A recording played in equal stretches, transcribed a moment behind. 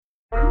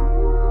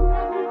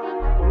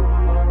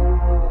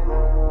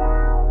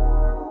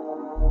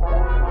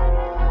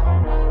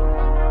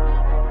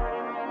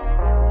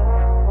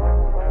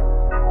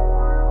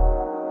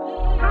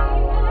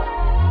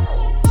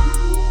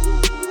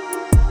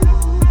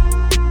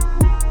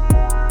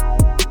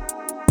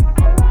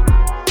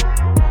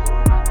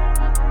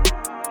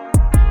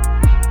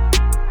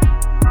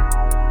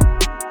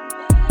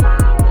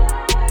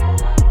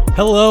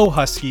Hello,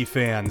 Husky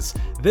fans.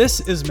 This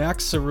is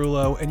Max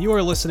Cerullo, and you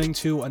are listening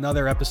to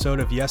another episode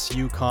of Yes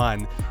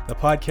UConn, the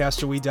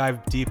podcast where we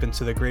dive deep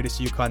into the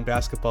greatest UConn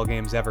basketball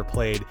games ever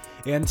played.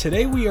 And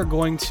today we are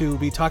going to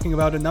be talking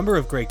about a number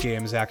of great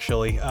games,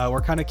 actually.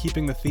 We're kind of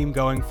keeping the theme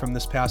going from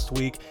this past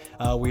week.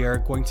 We are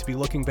going to be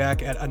looking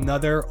back at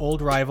another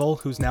old rival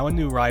who's now a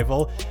new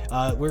rival.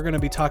 We're going to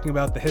be talking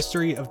about the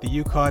history of the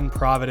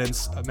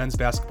UConn-Providence men's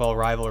basketball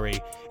rivalry.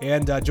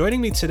 And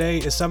joining me today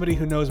is somebody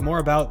who knows more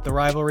about the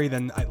rivalry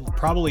than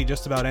probably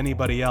just about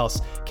anybody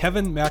else.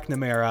 Kevin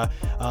McNamara,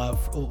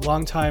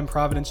 longtime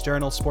Providence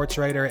Journal sports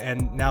writer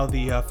and now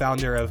the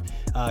founder of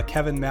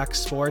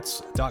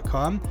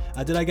KevinMacSports.com.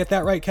 Did I get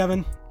that right,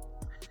 Kevin?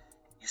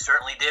 You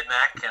certainly did,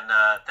 Mac, and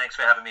thanks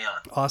for having me on.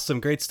 Awesome.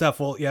 Great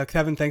stuff. Well, yeah,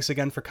 Kevin, thanks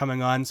again for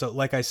coming on. So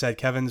like I said,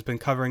 Kevin's been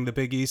covering the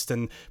Big East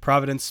and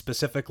Providence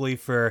specifically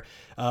for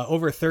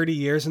over 30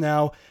 years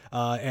now,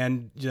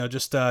 and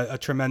just a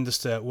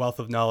tremendous wealth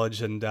of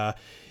knowledge. And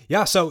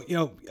yeah, so,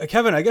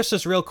 Kevin, I guess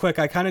just real quick,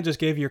 I kind of just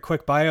gave you a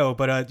quick bio,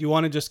 but do you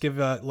want to just give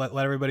let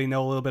everybody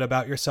know a little bit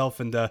about yourself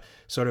and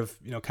sort of,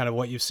 kind of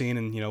what you've seen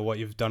and, what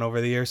you've done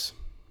over the years?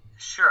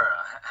 Sure,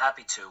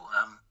 happy to.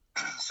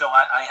 So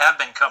I have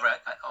been covering,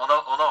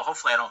 although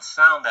hopefully I don't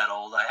sound that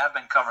old, I have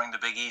been covering the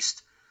Big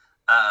East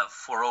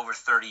for over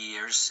 30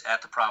 years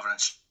at the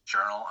Providence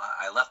Journal.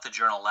 I left the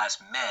Journal last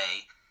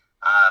May,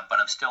 but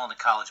I'm still in the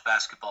college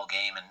basketball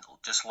game and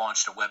just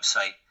launched a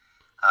website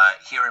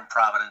here in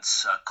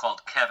Providence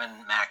called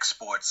Kevin Mac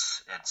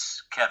Sports.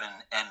 It's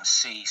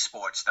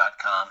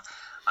KevinMCSports.com.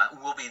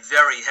 We'll be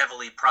very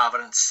heavily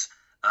Providence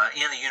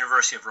and the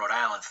University of Rhode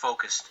Island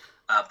focused,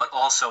 but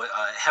also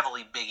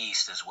heavily Big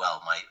East as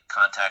well. My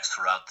contacts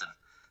throughout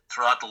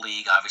the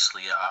league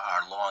obviously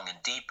are long and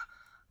deep.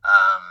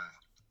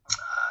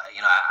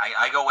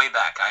 I go way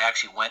back. I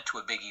actually went to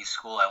a Big East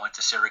school. I went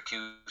to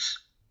Syracuse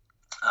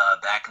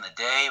back in the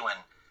day when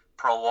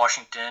Pearl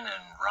Washington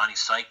and Ronnie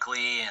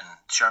Cycli and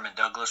Sherman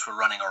Douglas were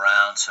running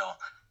around. So,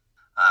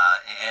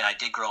 and I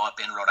did grow up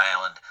in Rhode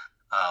Island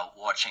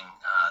watching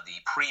the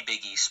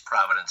pre-Big East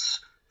Providence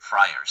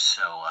Friars.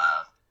 So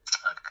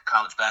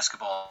college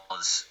basketball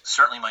is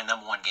certainly my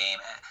number one game.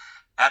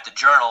 At the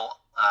Journal,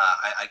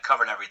 I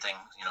covered everything,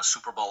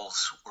 Super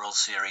Bowls, World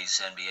Series,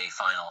 NBA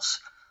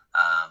Finals.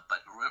 But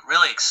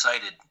really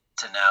excited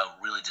to now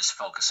really just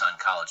focus on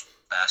college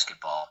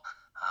basketball.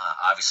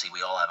 Obviously,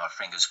 we all have our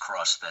fingers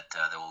crossed that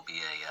there will be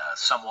a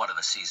somewhat of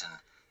a season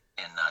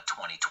in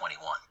 2021.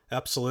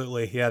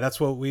 Absolutely. Yeah, that's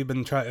what we've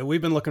been trying.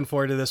 We've been looking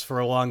forward to this for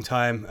a long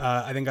time.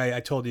 I think I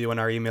told you in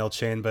our email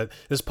chain, but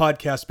this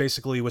podcast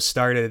basically was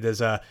started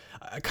as a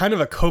kind of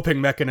a coping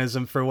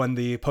mechanism for when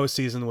the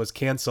postseason was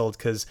canceled,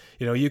 because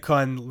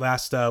UConn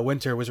last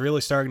winter was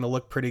really starting to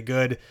look pretty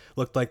good.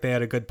 Looked like they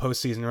had a good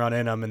postseason run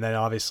in them, and then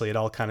obviously it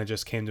all kind of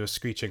just came to a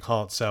screeching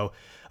halt. So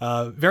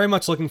very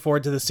much looking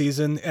forward to the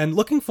season and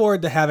looking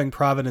forward to having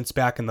Providence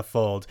back in the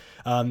fold.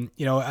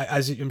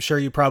 As I'm sure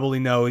you probably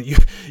know,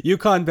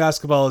 UConn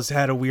basketball has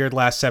had a weird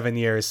last 7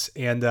 years,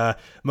 and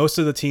most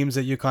of the teams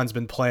that UConn's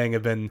been playing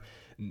have been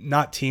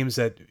not teams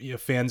that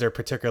fans are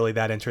particularly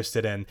that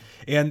interested in.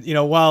 And,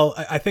 while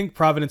I think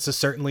Providence is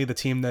certainly the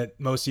team that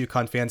most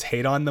UConn fans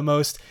hate on the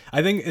most,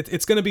 I think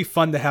it's going to be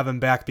fun to have them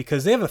back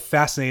because they have a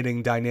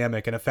fascinating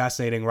dynamic and a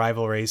fascinating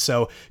rivalry.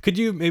 So could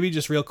you maybe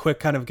just real quick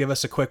kind of give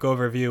us a quick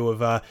overview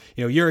of,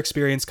 your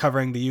experience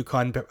covering the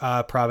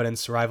UConn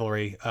Providence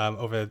rivalry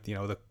over,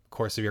 the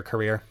course of your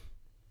career?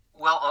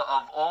 Well,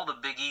 of all the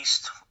Big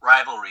East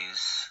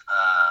rivalries,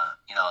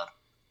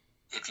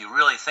 if you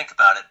really think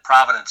about it,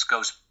 Providence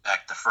goes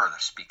back the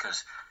furthest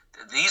because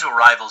these were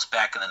rivals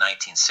back in the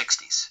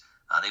 1960s.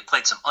 They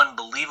played some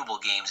unbelievable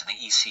games in the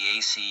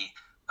ECAC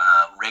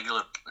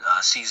regular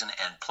season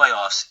and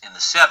playoffs in the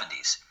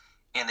 70s.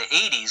 In the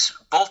 80s,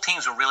 both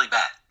teams were really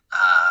bad.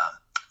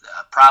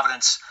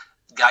 Providence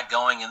got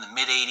going in the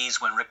mid-80s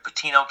when Rick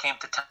Pitino came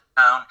to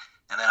town,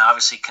 and then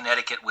obviously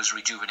Connecticut was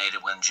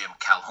rejuvenated when Jim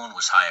Calhoun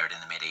was hired in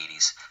the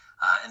mid-80s.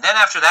 And then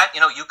after that,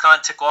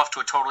 UConn took off to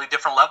a totally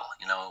different level,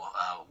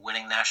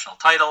 winning national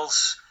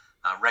titles,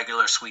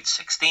 regular Sweet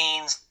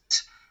 16s.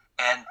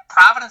 And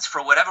Providence,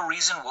 for whatever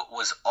reason,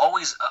 was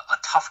always a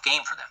tough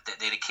game for them.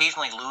 They'd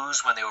occasionally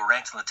lose when they were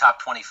ranked in the top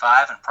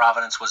 25, and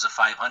Providence was a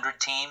 500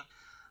 team.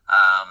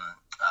 I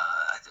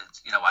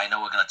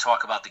know we're going to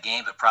talk about the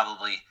game, but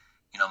probably,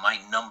 my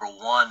number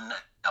one,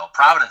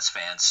 Providence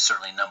fans,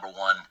 certainly number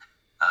one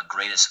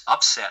greatest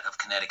upset of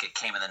Connecticut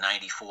came in the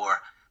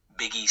 94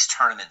 Big East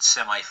Tournament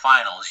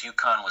semifinals.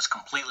 UConn was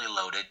completely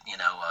loaded.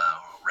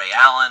 Ray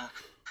Allen,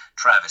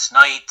 Travis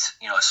Knight,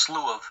 a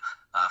slew of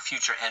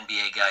future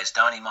NBA guys,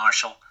 Donnie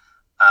Marshall.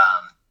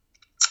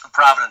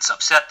 Providence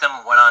upset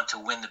them, went on to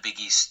win the Big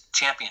East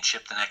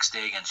championship the next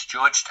day against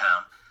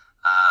Georgetown.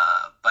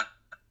 But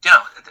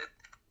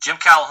Jim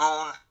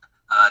Calhoun,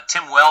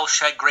 Tim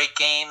Welsh had great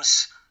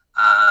games.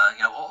 A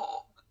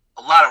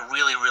lot of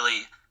really,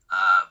 really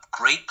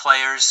great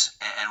players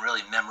and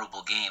really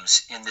memorable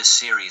games in this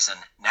series. And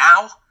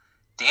now,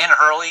 Dan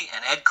Hurley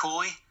and Ed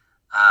Cooley,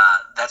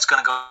 that's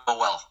going to go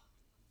well.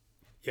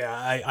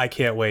 Yeah, I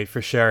can't wait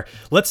for sure.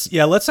 Let's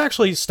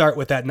actually start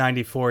with that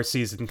 94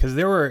 season, because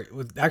there were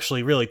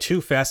actually really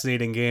two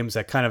fascinating games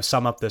that kind of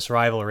sum up this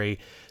rivalry.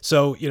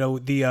 So,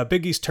 the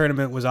Big East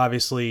tournament was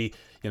obviously,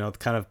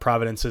 kind of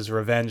Providence's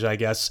revenge, I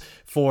guess,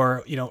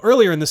 for,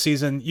 earlier in the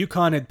season,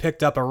 UConn had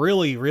picked up a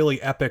really, really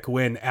epic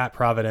win at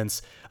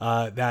Providence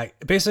that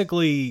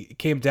basically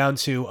came down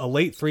to a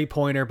late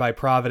three-pointer by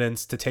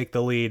Providence to take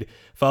the lead,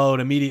 followed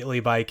immediately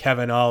by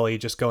Kevin Ollie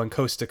just going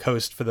coast to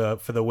coast for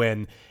the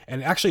win.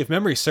 And actually, if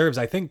memory serves,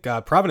 I think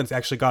Providence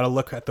actually got a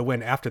look at the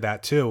win after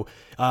that too.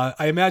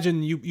 I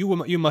imagine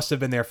you must have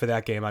been there for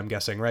that game, I'm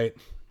guessing, right?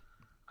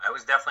 I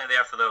was definitely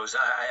there for those.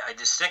 I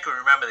distinctly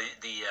remember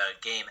the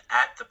game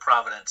at the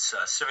Providence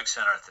Civic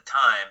Center at the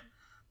time,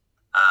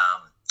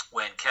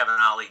 when Kevin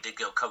Ollie did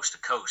go coast to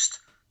coast.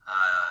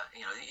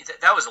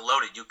 That was a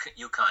loaded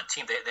UConn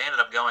team. They ended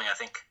up going, I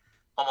think,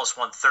 almost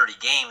won 30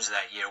 games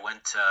that year.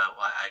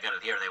 I got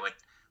it here. They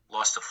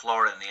lost to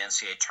Florida in the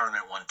NCAA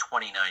tournament, won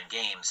 29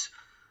 games.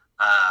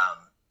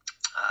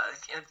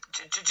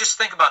 Just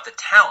think about the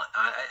talent,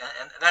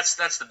 and that's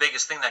the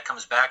biggest thing that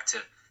comes back to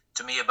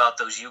me about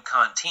those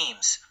UConn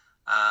teams.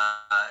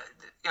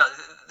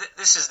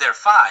 This is their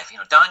five.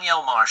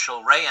 Donyell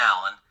Marshall, Ray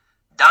Allen,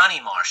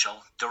 Donnie Marshall,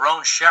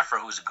 Daron Sheffer,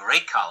 who's a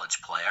great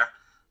college player,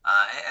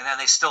 and then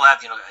they still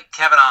have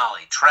Kevin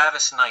Ollie,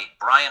 Travis Knight,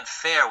 Brian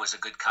Fair was a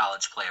good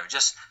college player.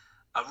 Just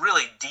a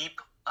really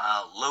deep,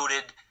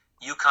 loaded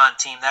UConn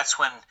team. That's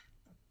when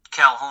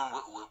Calhoun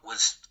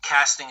was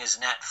casting his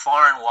net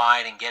far and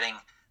wide and getting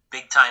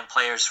big time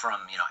players from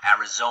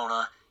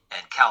Arizona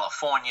and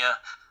California,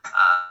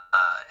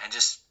 and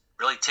just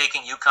really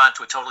taking UConn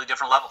to a totally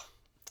different level.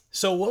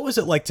 So what was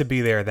it like to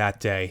be there that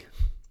day?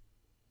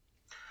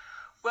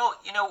 Well,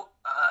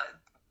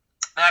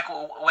 Mac,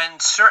 when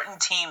certain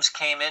teams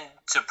came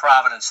into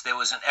Providence, there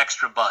was an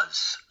extra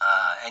buzz,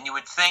 and you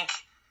would think,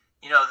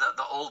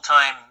 the old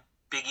time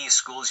Big East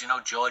schools,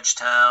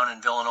 Georgetown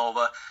and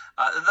Villanova,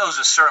 those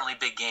are certainly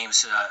big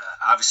games.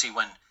 Obviously,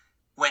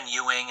 when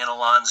Ewing and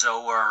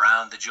Alonzo were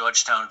around, the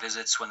Georgetown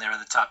visits when they're in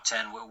the top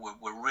 10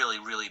 were really,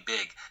 really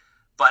big.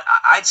 But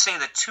I'd say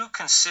the two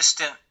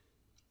consistent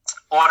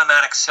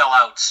automatic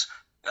sellouts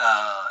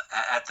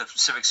at the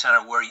Civic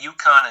Center were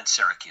UConn and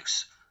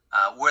Syracuse.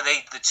 Were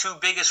they the two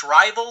biggest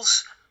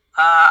rivals?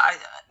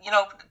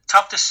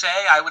 Tough to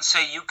say. I would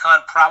say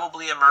UConn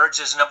probably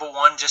emerged as number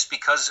one just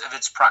because of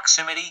its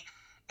proximity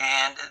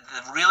and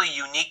the really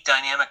unique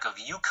dynamic of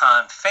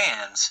UConn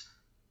fans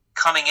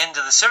coming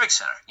into the Civic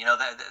Center.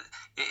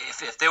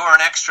 If there were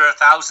an extra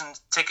 1,000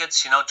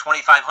 tickets,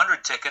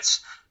 2,500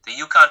 tickets, the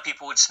UConn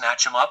people would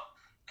snatch them up,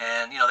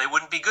 and they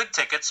wouldn't be good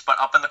tickets, but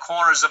up in the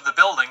corners of the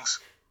buildings.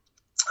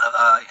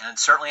 And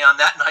certainly on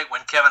that night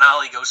when Kevin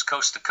Ollie goes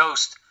coast to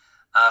coast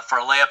for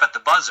a layup at the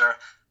buzzer,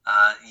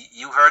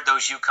 you heard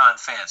those UConn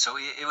fans. So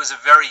it was a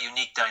very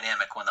unique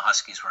dynamic when the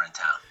Huskies were in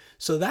town.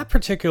 So that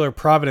particular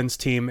Providence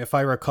team, if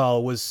I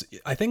recall,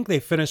 I think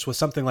they finished with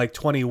something like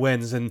 20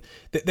 wins, and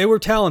they were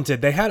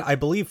talented. They had, I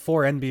believe,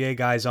 4 NBA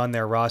guys on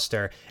their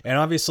roster, and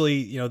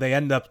obviously, they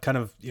end up kind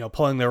of,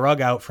 pulling the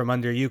rug out from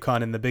under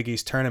UConn in the Big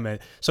East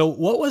tournament. So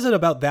what was it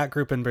about that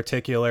group in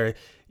particular?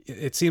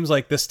 It seems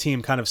like this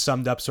team kind of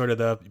summed up sort of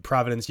the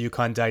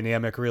Providence-UConn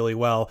dynamic really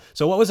well.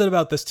 So what was it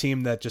about this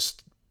team that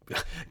just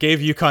gave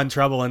UConn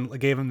trouble and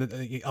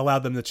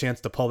allowed them the chance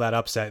to pull that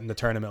upset in the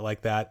tournament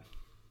like that?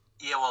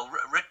 Yeah, well,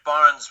 Rick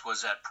Barnes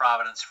was at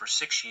Providence for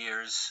 6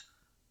 years,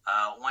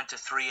 went to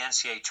 3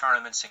 NCAA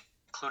tournaments,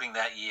 including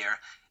that year,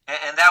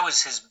 and that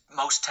was his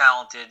most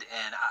talented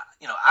and,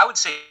 I would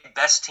say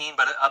best team,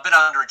 but a bit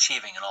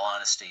underachieving in all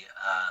honesty.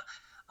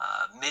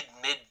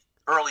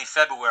 Early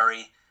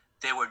February,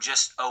 they were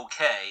just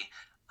okay.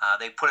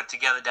 They put it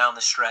together down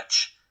the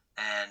stretch,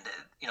 and,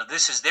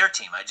 this is their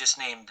team. I just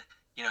named,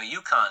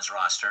 UConn's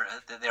roster.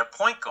 Their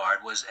point guard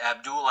was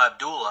Abdul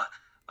Abdullah,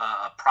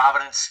 a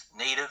Providence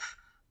native,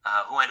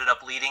 who ended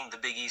up leading the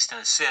Big East in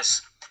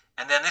assists.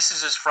 And then this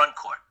is his front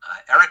court.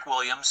 Eric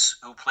Williams,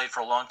 who played for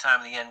a long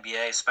time in the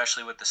NBA,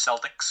 especially with the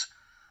Celtics.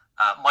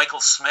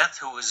 Michael Smith,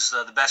 who was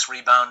the best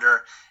rebounder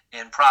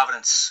in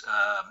Providence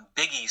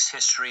Big East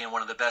history and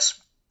one of the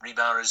best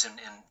rebounders in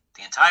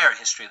the entire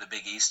history of the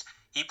Big East.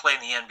 He played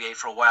in the NBA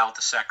for a while with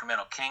the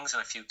Sacramento Kings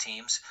and a few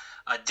teams.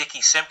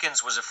 Dickie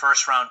Simpkins was a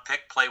first-round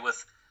pick, played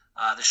with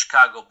the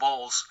Chicago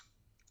Bulls.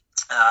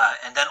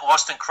 And then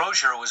Austin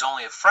Crozier was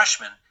only a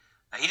freshman.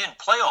 He didn't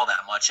play all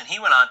that much, and he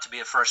went on to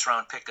be a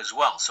first-round pick as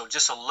well. So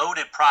just a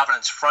loaded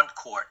Providence front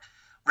court.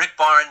 Rick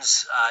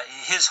Barnes,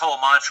 his whole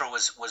mantra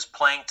was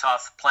playing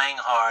tough, playing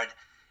hard,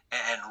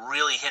 and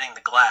really hitting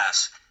the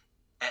glass.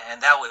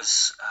 And that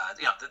was,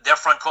 their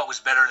front court was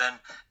better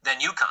than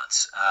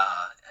UConn's.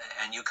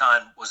 And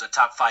UConn was a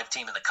top 5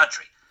 team in the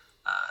country.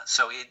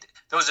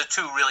 Those are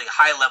two really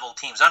high-level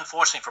teams.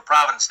 Unfortunately for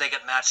Providence, they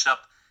get matched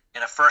up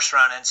in a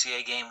first-round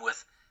NCAA game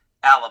with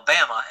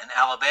Alabama, and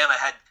Alabama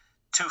had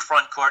 2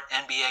 front court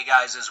NBA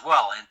guys as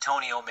well,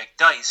 Antonio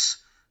McDyess,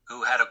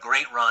 who had a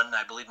great run,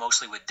 I believe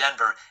mostly with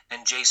Denver,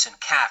 and Jason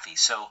Caffey.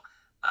 So,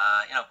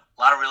 a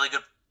lot of really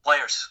good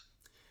players.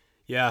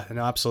 Yeah,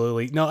 no,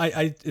 absolutely. No,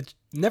 it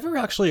never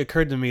actually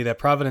occurred to me that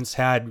Providence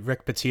had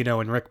Rick Pitino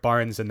and Rick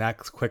Barnes in that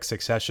quick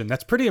succession.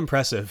 That's pretty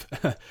impressive.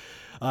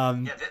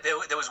 Yeah,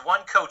 there was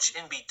one coach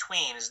in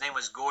between. His name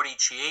was Gordy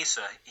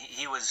Chiesa.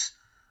 He was,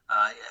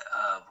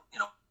 you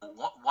know,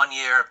 one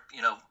year,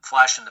 you know,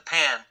 flash in the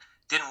pan.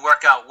 Didn't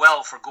work out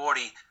well for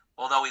Gordy,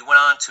 although he went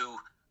on to,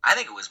 I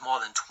think it was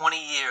more than 20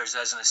 years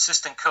as an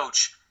assistant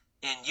coach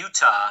in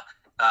Utah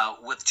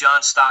with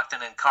John Stockton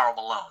and Karl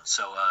Malone.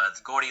 So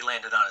Gordy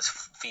landed on his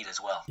feet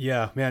as well.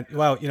 Yeah, man.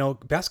 Wow, you know,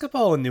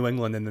 basketball in New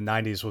England in the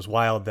 90s was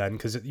wild then,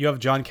 because you have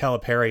John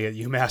Calipari at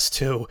UMass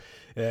too,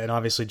 and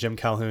obviously Jim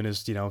Calhoun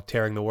is, you know,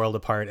 tearing the world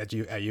apart at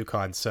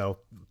UConn. So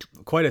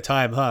quite a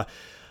time, huh?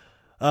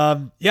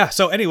 Yeah.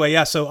 So anyway,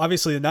 yeah. So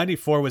obviously the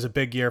 '94 was a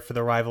big year for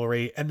the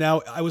rivalry, and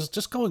now I was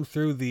just going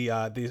through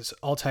these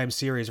all-time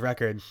series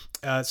record.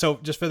 So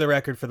just for the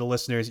record, for the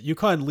listeners,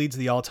 UConn leads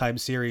the all-time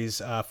series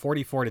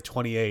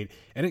 44-28,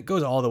 and it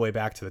goes all the way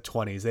back to the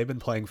 20s. They've been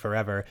playing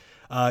forever.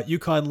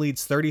 UConn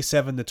leads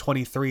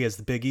 37-23 as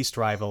the Big East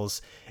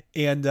rivals,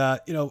 and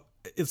you know,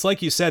 it's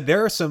like you said,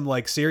 there are some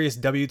like serious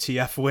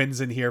WTF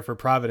wins in here for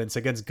Providence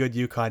against good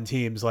UConn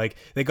teams. Like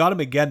they got them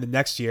again the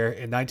next year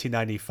in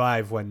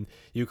 1995 when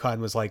UConn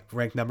was like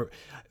UConn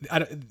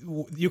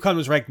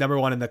was ranked number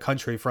one in the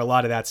country for a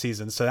lot of that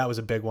season. So that was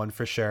a big one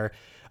for sure.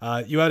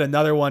 You had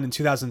another one in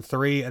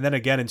 2003 and then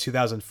again in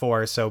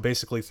 2004. So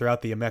basically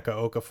throughout the Emeka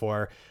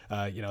Okafor,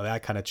 you know,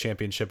 that kind of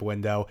championship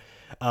window.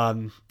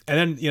 And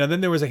then, you know,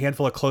 then there was a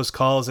handful of close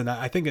calls. And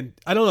I think,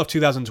 I don't know if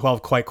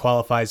 2012 quite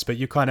qualifies, but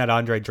UConn had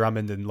Andre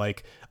Drummond, and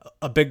like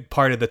a big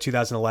part of the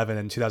 2011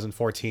 and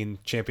 2014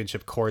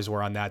 championship cores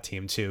were on that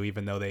team too,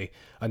 even though they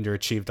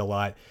underachieved a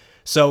lot.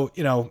 So,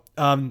 you know,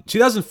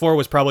 2004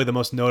 was probably the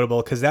most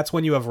notable because that's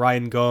when you have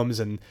Ryan Gomes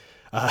and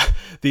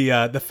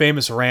the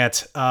famous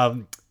rant.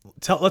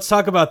 Let's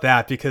talk about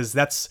that, because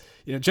that's,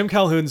 you know, Jim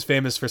Calhoun's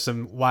famous for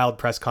some wild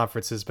press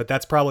conferences, but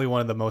that's probably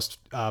one of the most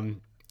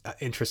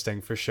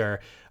interesting for sure.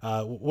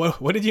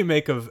 What did you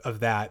make of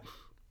that?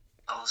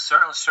 Oh,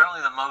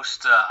 certainly the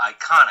most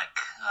iconic.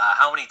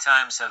 How many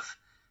times have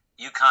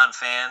UConn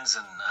fans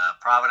and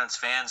Providence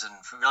fans and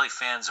really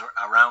fans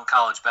around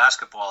college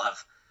basketball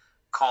have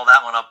called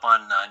that one up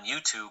on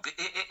YouTube?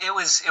 It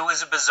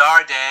was a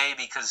bizarre day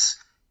because,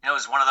 you know, it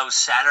was one of those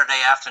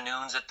Saturday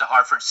afternoons at the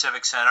Hartford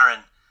Civic Center,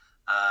 and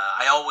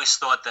I always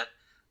thought that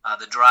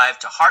the drive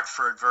to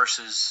Hartford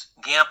versus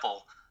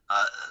Gamble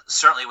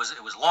certainly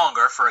it was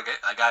longer for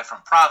a guy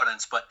from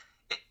Providence, but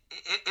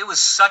it was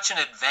such an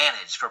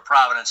advantage for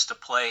Providence to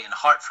play in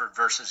Hartford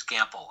versus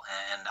Gamble,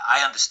 and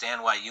I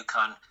understand why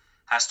UConn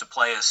has to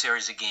play a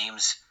series of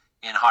games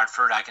in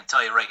Hartford. I can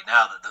tell you right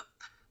now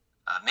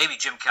that maybe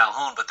Jim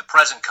Calhoun, but the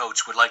present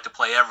coach would like to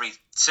play every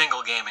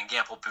single game in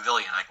Gamble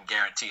Pavilion. I can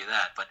guarantee you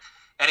that. But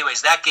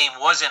anyways, that game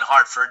was in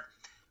Hartford.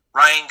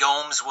 Ryan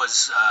Gomes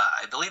was,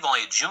 I believe,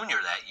 only a junior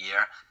that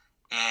year,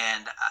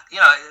 and you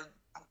know,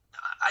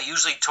 I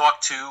usually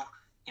talk to,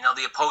 you know,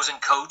 the opposing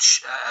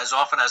coach as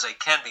often as I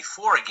can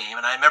before a game,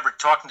 and I remember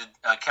talking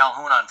to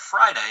Calhoun on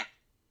Friday,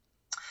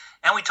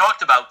 and we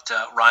talked about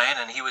Ryan,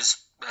 and he was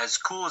as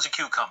cool as a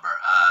cucumber,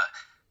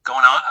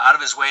 going out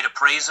of his way to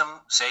praise him,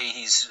 say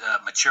he's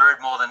matured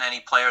more than any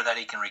player that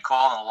he can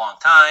recall in a long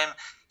time.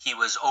 He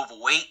was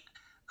overweight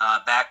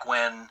back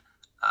when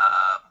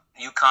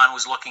UConn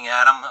was looking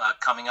at him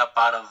coming up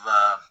out of,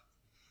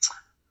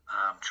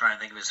 I'm trying to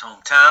think of his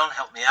hometown,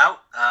 help me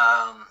out,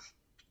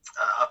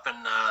 up in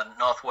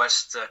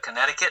northwest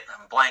Connecticut.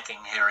 I'm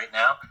blanking here right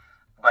now.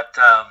 But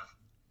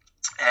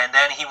and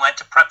then he went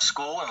to prep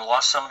school and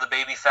lost some of the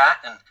baby fat,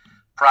 and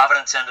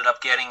Providence ended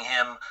up getting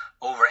him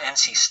over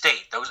NC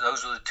State. Those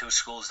were the two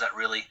schools that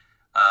really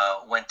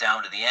went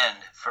down to the end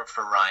for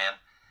Ryan.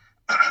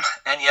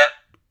 And yet,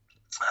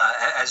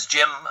 as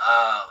Jim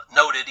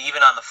noted,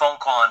 even on the phone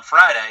call on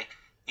Friday,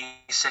 he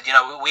said, you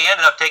know, we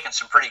ended up taking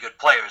some pretty good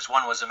players.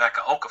 One was Emeka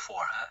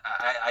Okafor.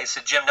 I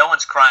said, Jim, no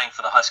one's crying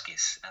for the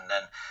Huskies. And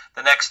then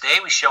the next day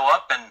we show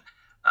up and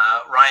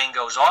Ryan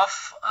goes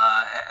off,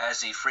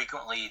 as he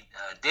frequently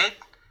did.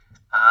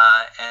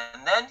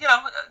 And then, you know,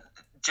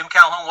 Jim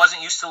Calhoun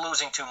wasn't used to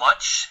losing too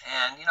much.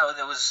 And, you know,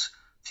 there was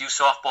a few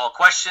softball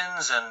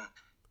questions, and,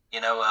 you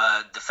know,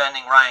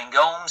 defending Ryan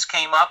Gomes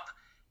came up.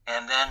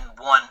 And then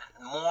one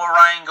more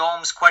Ryan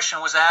Gomes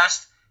question was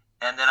asked.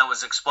 And then it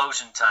was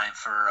explosion time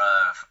for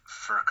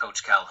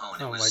Coach Calhoun.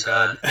 Oh, my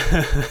God.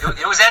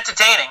 It was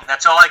entertaining.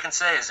 That's all I can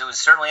say, is it was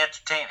certainly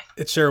entertaining.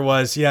 It sure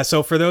was. Yeah.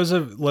 So for those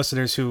of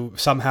listeners who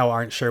somehow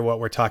aren't sure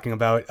what we're talking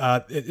about,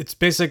 it's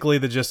basically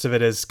the gist of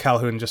it is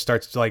Calhoun just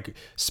starts like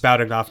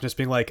spouting off, just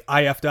being like,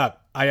 I effed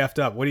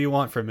up. What do you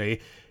want from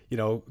me? You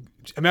know,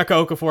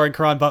 Emeka Okafor and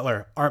Caron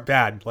Butler aren't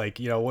bad. Like,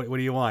 you know, what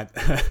do you want?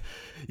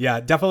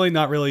 Yeah, definitely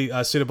not really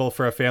suitable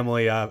for a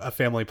family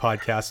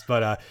podcast.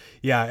 But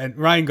yeah, and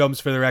Ryan Gomes,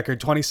 for the record,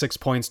 26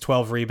 points,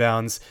 12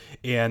 rebounds,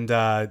 and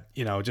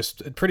you know,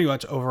 just pretty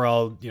much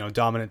overall, you know,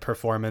 dominant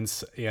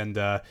performance. And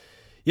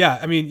yeah,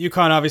 I mean,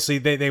 UConn obviously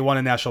they won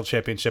a national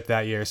championship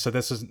that year, so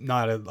this is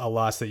not a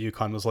loss that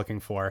UConn was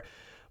looking for.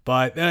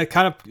 But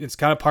it's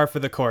kind of par for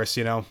the course,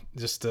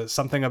 just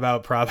something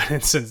about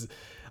Providence is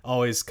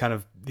always kind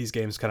of these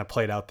games kind of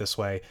played out this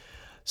way.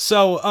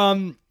 So,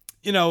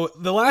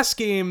 the last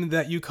game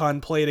that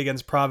UConn played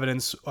against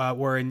Providence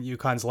were in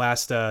UConn's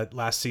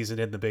last season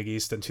in the Big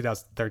East in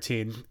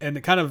 2013, and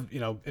it kind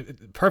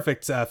of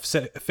perfect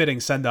fitting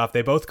send off.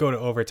 They both go to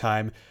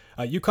overtime.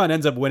 UConn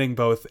ends up winning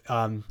both.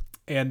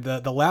 And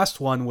the last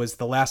one was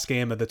the last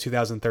game of the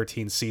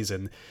 2013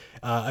 season,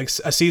 a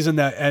season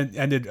that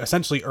ended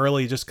essentially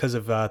early just because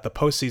of the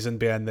postseason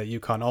ban that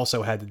UConn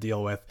also had to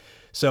deal with.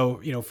 So,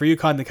 for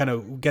UConn to kind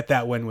of get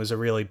that win was a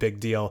really big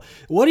deal.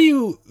 What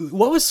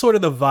was sort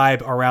of the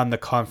vibe around the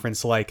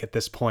conference like at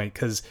this point?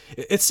 Because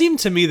it seemed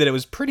to me that it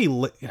was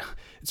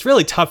it's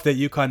really tough that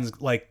UConn's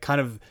like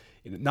kind of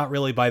not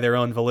really by their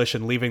own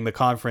volition leaving the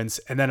conference,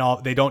 and then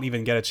they don't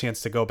even get a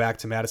chance to go back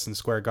to Madison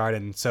Square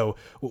Garden. So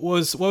what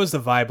was the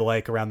vibe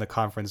like around the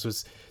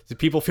conference? Did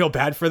people feel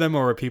bad for them,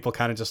 or were people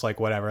kind of just like,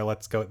 whatever,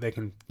 let's go, they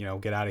can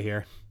get out of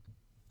here?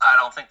 I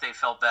don't think they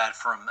felt bad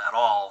for him at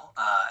all.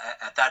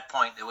 At that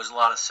point, there was a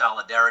lot of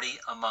solidarity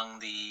among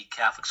the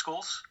Catholic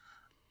schools,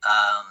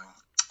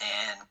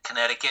 and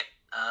Connecticut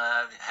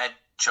had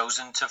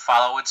chosen to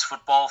follow its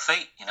football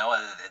fate.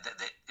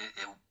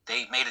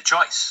 They made a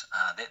choice.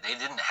 They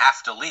didn't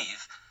have to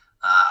leave.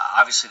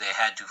 Obviously, they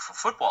had to for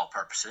football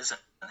purposes,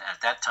 and at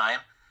that time,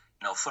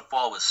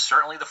 football was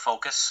certainly the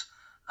focus,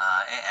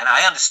 and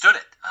I understood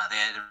it. They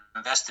had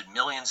invested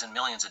millions and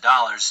millions of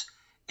dollars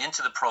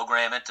into the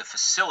program, into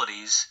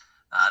facilities.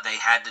 They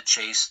had to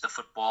chase the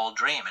football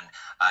dream, and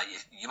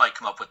you might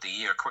come up with the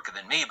year quicker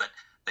than me, but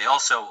they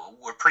also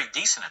were pretty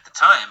decent at the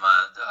time.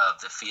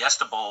 The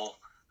Fiesta Bowl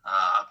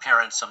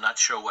appearance, I'm not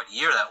sure what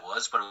year that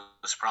was, but it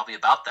was probably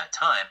about that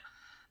time.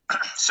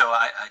 So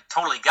I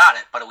totally got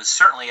it, but it was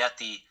certainly at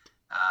the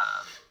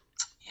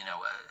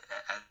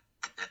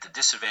at the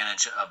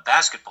disadvantage of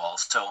basketball.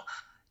 So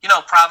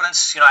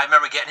Providence, I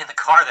remember getting in the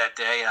car that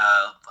day.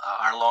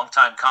 Our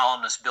longtime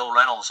columnist Bill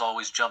Reynolds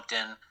always jumped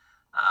in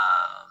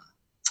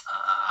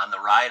on the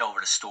ride over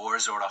to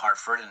Storrs or to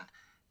Hartford, and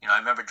I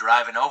remember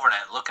driving over and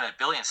looking at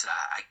Billy and said,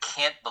 I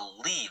can't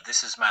believe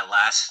this is my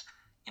last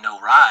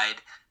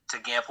ride to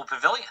Gampel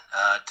Pavilion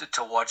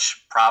to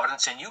watch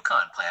Providence and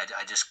UConn play.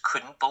 I just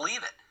couldn't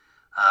believe it.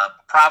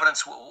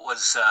 Providence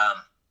was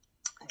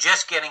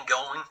just getting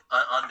going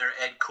under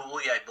Ed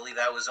Cooley. I believe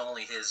that was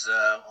only his,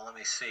 let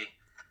me see,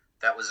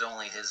 that was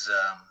only his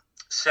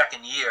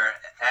second year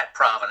at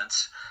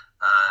Providence.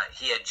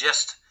 He had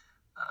just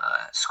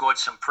scored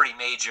some pretty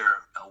major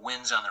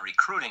wins on the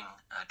recruiting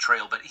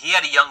trail, but he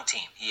had a young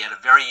team. He had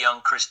a very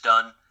young Chris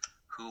Dunn,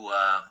 who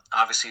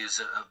obviously is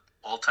an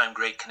all-time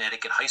great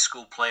Connecticut high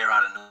school player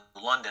out of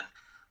New London.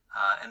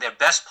 And their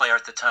best player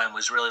at the time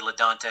was really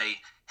LaDante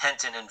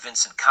Henton and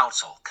Vincent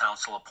Council.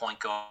 Council, a point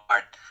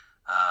guard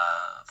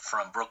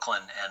from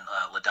Brooklyn, and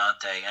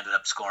LaDante ended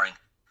up scoring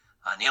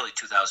nearly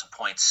 2,000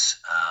 points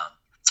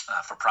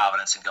for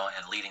Providence and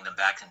leading them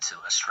back into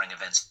a string of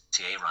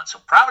NCAA runs. So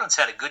Providence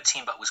had a good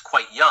team, but was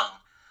quite young.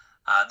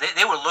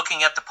 They were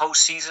looking at the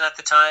postseason at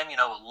the time.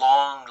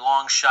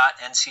 Long shot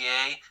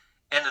NCAA,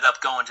 ended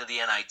up going to the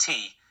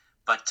NIT.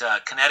 But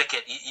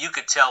Connecticut, you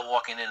could tell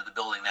walking into the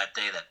building that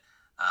day that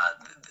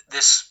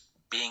this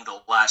being the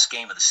last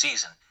game of the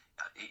season,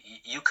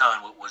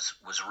 UConn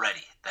was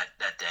ready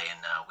that day, and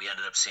we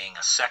ended up seeing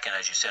a second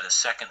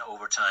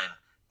overtime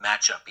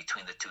matchup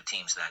between the two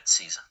teams that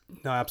season.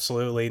 No,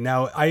 absolutely.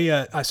 Now,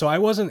 so I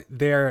wasn't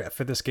there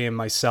for this game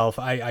myself.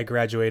 I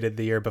graduated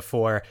the year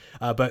before,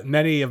 but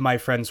many of my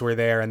friends were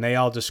there, and they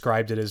all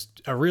described it as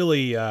a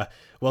really,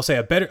 we'll say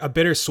a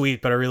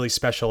bittersweet but a really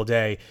special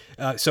day.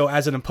 So,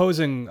 as an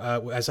opposing,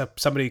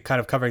 somebody kind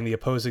of covering the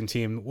opposing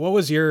team, what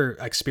was your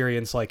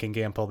experience like in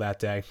Gampel that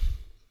day?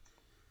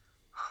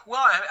 Well,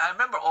 I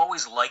remember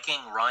always liking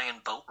Ryan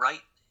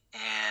Boatwright,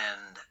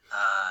 and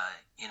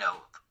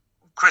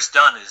Chris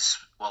Dunn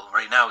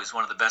right now he's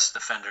one of the best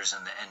defenders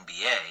in the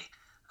NBA.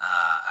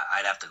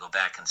 I'd have to go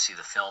back and see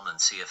the film and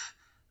see if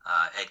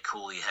Ed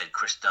Cooley had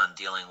Chris Dunn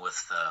dealing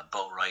with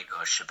Boatwright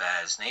or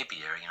Shabazz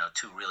Napier,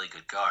 two really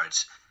good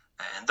guards.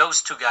 And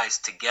those two guys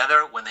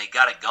together, when they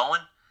got it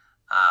going,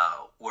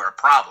 were a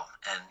problem.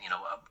 And,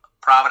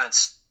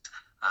 Providence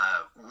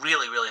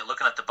really,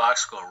 looking at the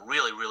box score,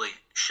 really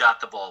shot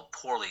the ball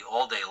poorly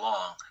all day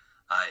long.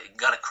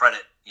 Got to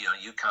credit,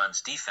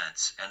 UConn's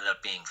defense ended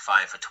up being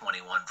 5 for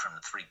 21 from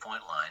the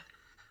three-point line.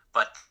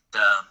 But,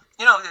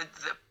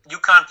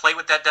 UConn played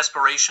with that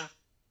desperation.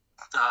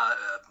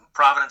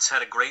 Providence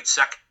had a great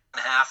second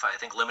half. I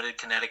think limited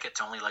Connecticut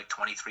to only like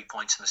 23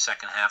 points in the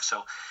second half.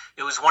 So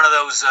it was one of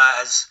those,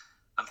 as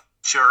I'm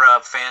sure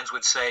fans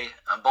would say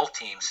on both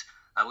teams,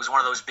 it was one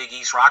of those Big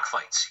East rock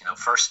fights.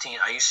 First team,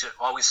 I used to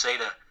always say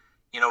to,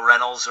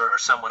 Reynolds or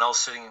someone else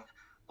sitting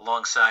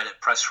alongside at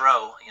press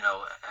row,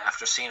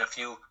 after seeing a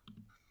few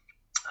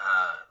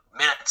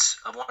minutes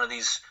of one of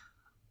these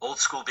old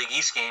school Big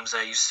East games,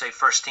 I used to say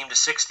first team to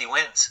 60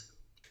 wins.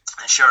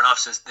 And sure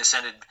enough, this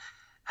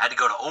had to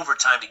go to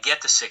overtime to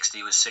get to 60.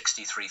 It was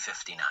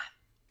 63-59.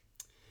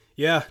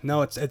 Yeah,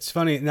 no, it's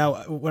funny.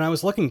 Now, when I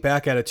was looking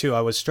back at it too,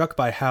 I was struck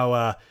by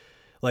how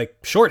like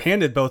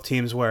short-handed both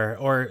teams were,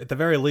 or at the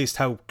very least,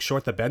 how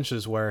short the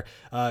benches were.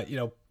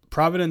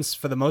 Providence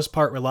for the most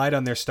part relied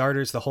on their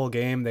starters the whole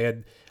game. They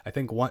had, I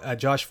think,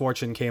 Josh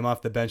Fortune came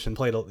off the bench and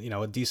played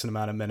a decent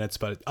amount of minutes,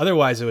 but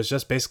otherwise it was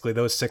just basically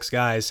those six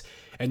guys.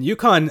 And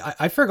UConn,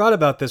 I forgot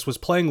about this, was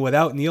playing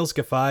without Niels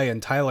Giffey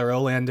and Tyler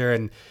Olander,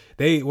 and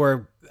they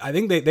were. I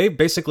think they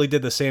basically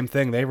did the same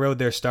thing. They rode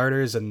their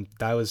starters, and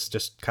that was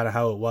just kind of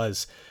how it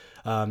was.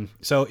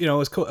 So it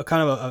was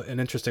kind of an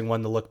interesting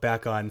one to look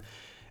back on.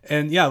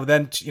 And yeah,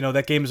 then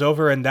that game's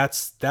over, and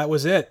that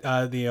was it.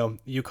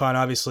 UConn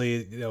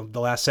obviously the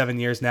last 7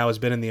 years now has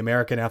been in the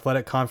American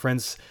Athletic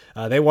Conference.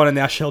 They won a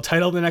national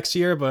title the next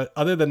year, but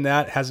other than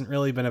that, hasn't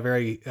really been a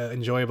very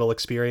enjoyable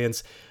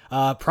experience.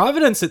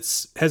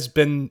 Providence has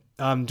been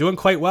doing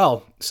quite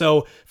well.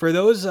 So for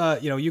those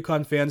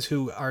UConn fans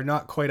who are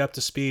not quite up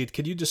to speed,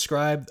 could you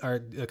describe or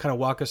kind of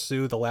walk us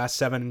through the last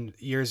 7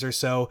 years or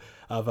so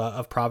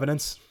of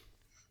Providence?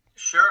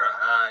 Sure.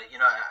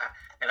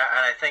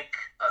 I think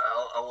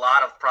a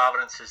lot of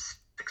Providence's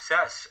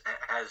success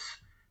has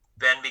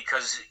been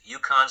because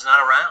UConn's not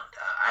around.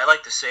 I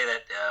like to say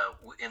that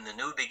in the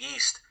new Big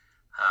East,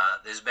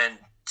 there's been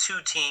two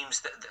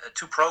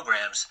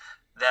programs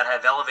that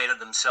have elevated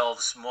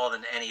themselves more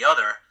than any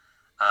other.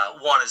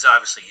 One is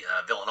obviously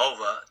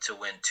Villanova to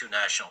win 2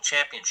 national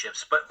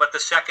championships, but the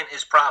second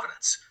is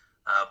Providence.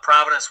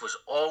 Providence was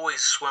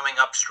always swimming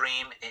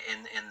upstream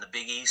in the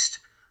Big East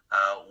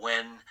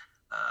when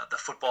the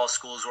football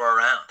schools were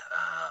around.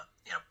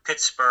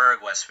 Pittsburgh,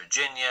 West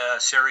Virginia,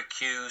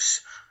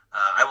 Syracuse.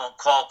 I won't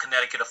call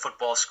Connecticut a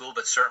football school,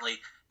 but certainly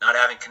not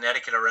having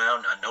Connecticut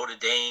around. Notre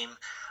Dame.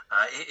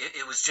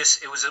 It was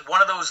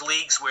one of those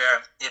leagues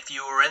where if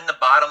you were in the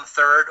bottom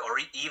third or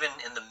even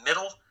in the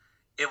middle,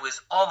 it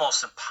was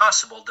almost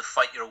impossible to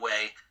fight your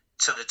way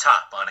to the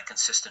top on a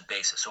consistent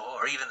basis,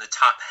 or even the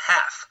top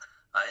half.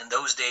 In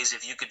those days,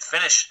 if you could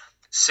finish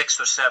 6th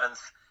or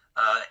 7th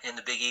in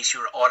the Big East,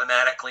 you were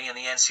automatically in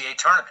the NCAA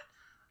tournament.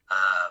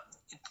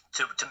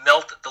 To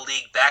melt the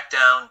league back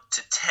down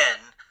to 10,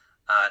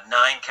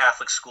 9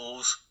 Catholic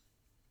schools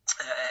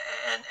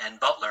and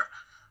Butler,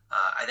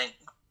 I think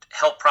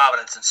helped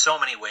Providence in so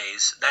many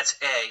ways. That's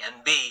A.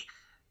 And B,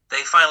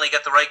 they finally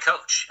got the right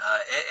coach.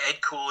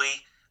 Ed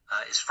Cooley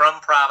is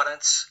from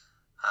Providence.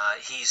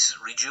 He's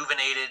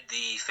rejuvenated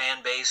the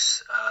fan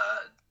base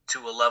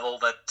to a level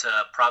that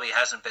probably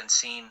hasn't been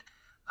seen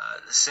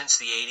since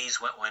the 80s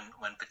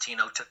when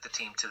Pitino took the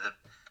team to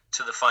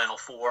the Final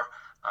Four.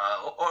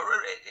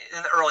 Or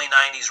in the early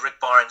 90s, Rick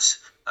Barnes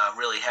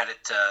really had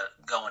it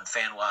going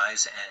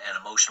fan-wise and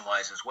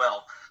emotion-wise as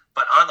well.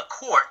 But on the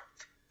court,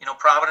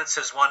 Providence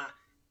has won,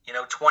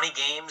 20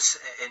 games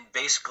in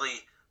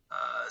basically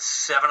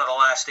 7 of the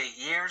last 8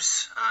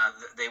 years.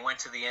 They went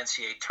to the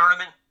NCAA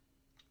tournament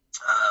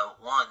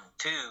 1,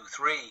 2,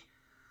 3,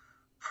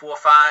 4,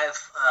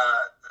 5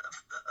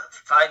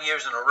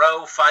 years in a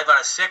row, 5 out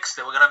of 6.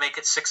 They were going to make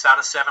it 6 out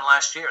of 7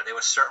 last year. They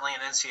were certainly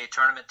an NCAA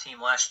tournament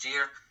team last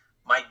year.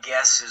 My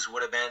guess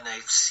would have been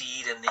a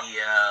seed in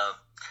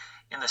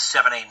the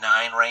 7, 8,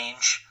 9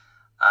 range.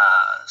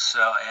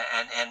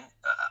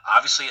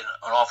 Obviously an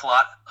awful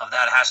lot of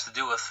that has to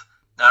do with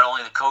not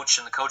only the coach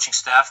and the coaching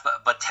staff,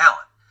 but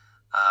talent.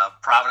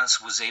 Providence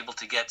was able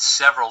to get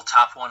several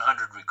top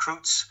 100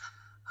 recruits.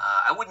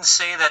 I wouldn't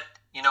say that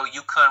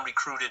UConn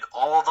recruited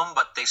all of them,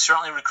 but they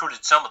certainly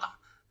recruited some of them,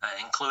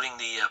 including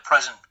the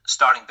present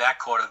starting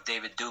backcourt of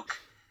David Duke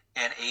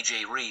and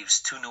A.J.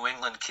 Reeves, 2 New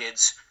England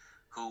kids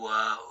who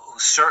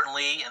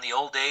certainly in the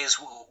old days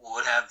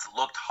would have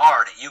looked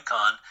hard at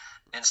UConn.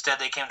 Instead,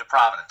 they came to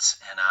Providence.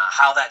 And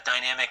how that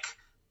dynamic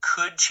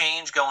could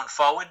change going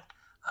forward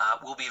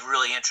will be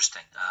really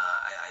interesting.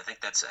 I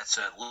think that's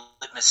a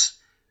litmus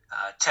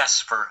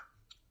test for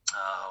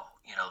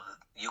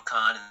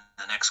UConn in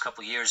the next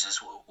couple of years is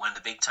when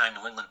the big-time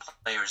New England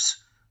players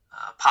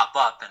pop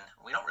up. And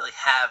we don't really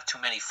have too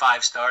many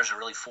 5 stars or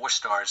really 4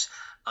 stars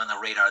on the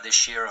radar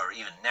this year or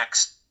even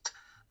next.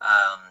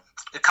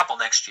 A couple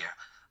next year.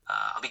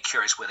 I'll be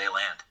curious where they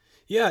land.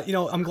 Yeah,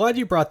 I'm glad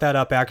you brought that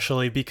up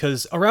actually,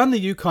 because around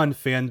the UConn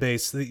fan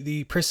base,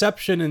 the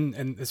perception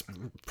and it's,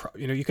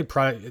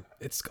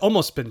 it's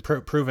almost been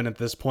proven at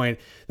this point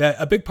that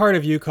a big part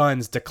of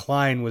UConn's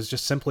decline was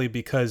just simply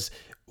because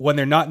when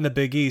they're not in the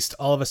Big East,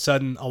 all of a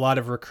sudden a lot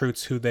of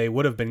recruits who they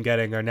would have been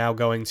getting are now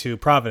going to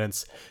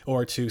Providence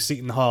or to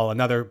Seton Hall,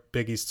 another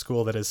Big East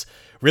school that has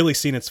really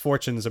seen its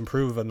fortunes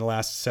improve in the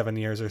last 7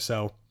 years or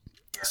so.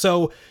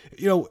 So,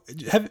 do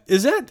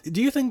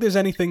you think there's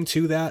anything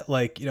to that?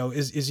 Like,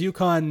 is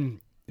UConn,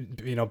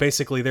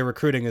 basically their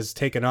recruiting has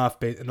taken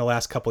off in the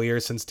last couple of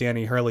years since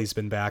Danny Hurley's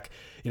been back.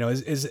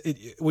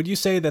 Would you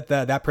say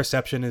that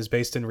perception is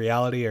based in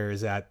reality, or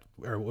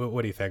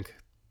what do you think?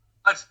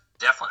 It's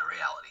definitely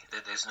reality.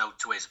 There's no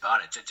two ways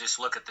about it. Just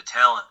look at the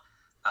talent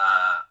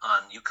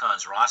on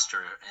UConn's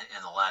roster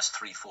in the last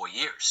 3-4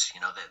 years.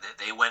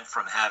 They went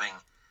from having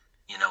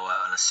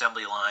an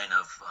assembly line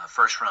of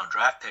first-round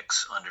draft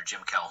picks under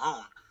Jim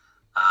Calhoun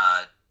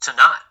to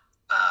not.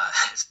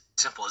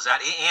 simple as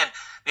that. And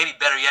maybe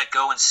better yet,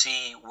 go and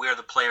see where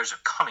the players are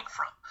coming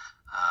from.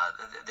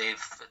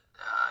 They've,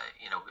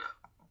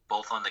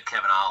 both on the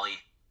Kevin Ollie,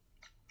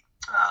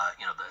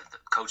 the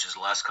coaches the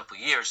last couple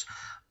of years,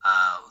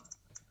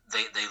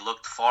 they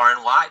looked far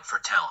and wide for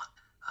talent.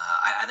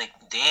 I think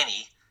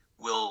Danny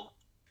will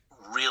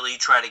really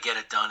try to get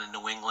it done in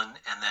New England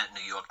and that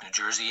New York, New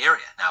Jersey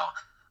area. Now,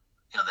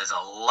 there's a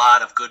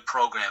lot of good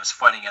programs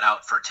fighting it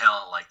out for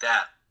talent like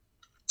that.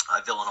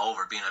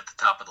 Villanova being at the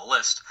top of the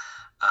list.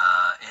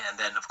 And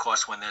then, of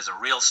course, when there's a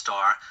real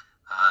star,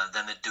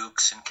 then the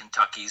Dukes and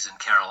Kentuckys and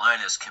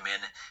Carolinas come in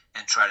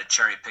and try to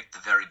cherry pick the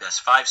very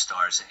best 5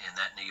 stars in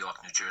that New York,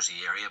 New Jersey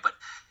area. But,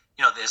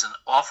 there's an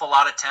awful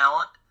lot of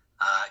talent.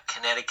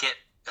 Connecticut,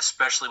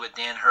 especially with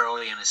Dan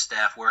Hurley and his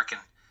staff working,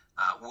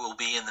 will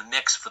be in the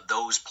mix for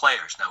those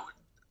players. Now,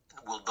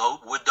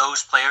 would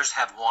those players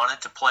have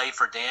wanted to play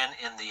for Dan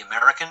in the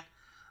American?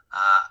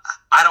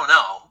 I don't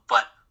know,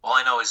 but all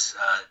I know is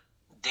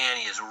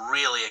Danny is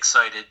really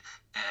excited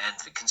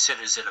and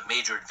considers it a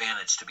major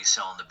advantage to be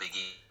selling the Big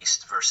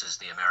East versus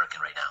the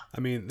American right now.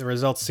 I mean, the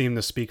results seem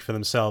to speak for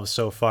themselves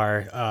so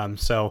far.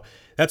 So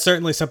that's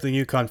certainly something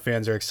UConn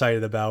fans are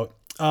excited about.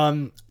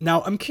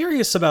 Now, I'm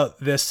curious about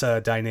this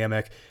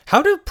dynamic.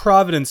 How do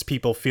Providence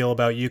people feel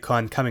about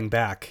UConn coming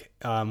back?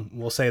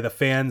 We'll say the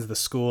fans, the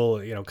school,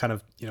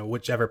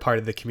 whichever part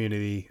of the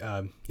community,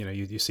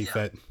 you see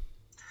fit.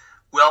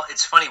 Well,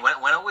 it's funny.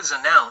 When it was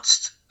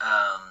announced,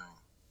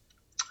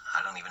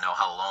 I don't even know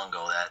how long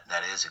ago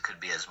that is. It could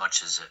be as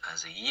much as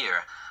a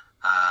year.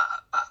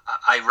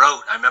 I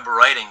remember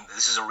writing,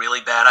 this is a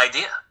really bad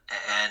idea.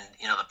 And,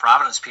 the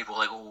Providence people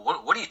were like,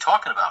 well, what are you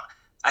talking about?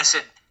 I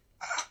said,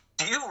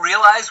 do you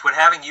realize what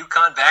having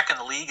UConn back in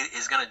the league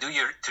is going to do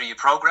to your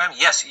program?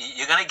 Yes,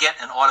 you're going to get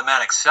an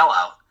automatic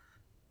sellout,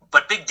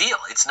 but big deal.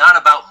 It's not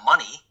about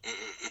money.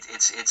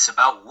 It's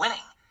about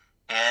winning.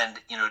 And,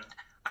 I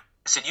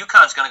said,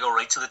 UConn's going to go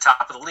right to the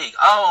top of the league.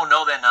 Oh,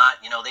 no, they're not.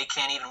 They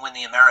can't even win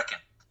the American.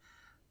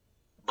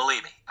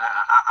 Believe me,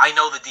 I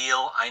know the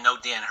deal. I know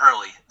Dan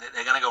Hurley.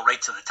 They're going to go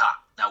right to the top.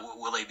 Now,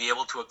 will they be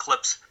able to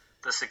eclipse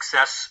the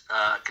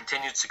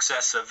continued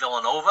success of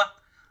Villanova?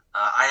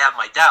 I have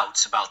my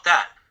doubts about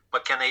that.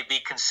 But can they be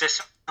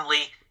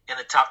consistently in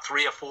the top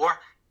 3 or 4?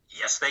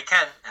 Yes, they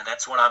can, and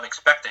that's what I'm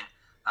expecting.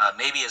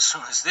 Maybe as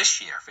soon as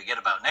this year. Forget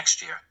about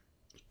next year.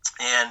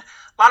 And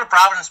a lot of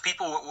Providence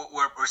people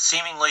were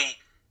seemingly,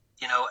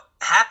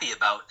 happy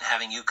about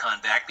having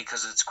UConn back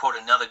because it's, quote,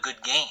 another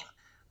good game.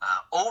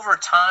 Over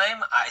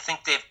time, I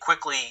think they've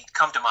quickly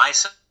come to my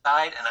side,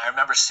 and I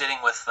remember sitting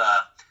with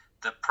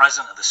the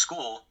president of the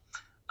school,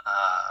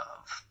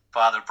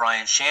 Father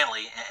Brian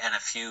Shanley, and a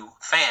few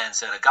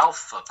fans at a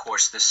golf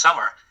course this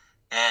summer.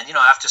 And,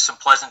 after some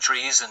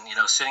pleasantries and,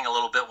 sitting a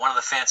little bit, one of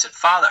the fans said,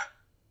 Father,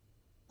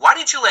 why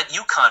did you let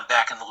UConn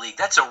back in the league?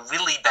 That's a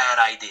really bad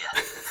idea.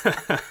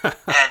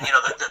 And,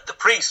 the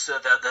priests,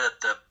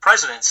 the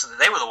presidents,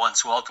 they were the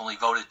ones who ultimately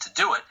voted to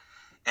do it.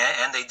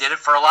 And they did it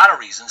for a lot of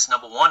reasons.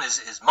 Number one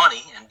is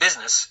money and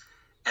business,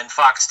 and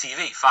Fox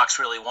TV. Fox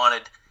really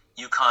wanted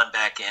UConn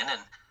back in,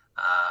 and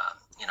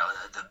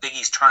the Big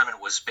East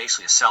tournament was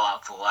basically a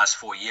sellout for the last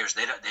 4 years.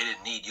 They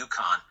didn't need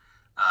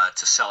UConn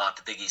to sell out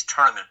the Big East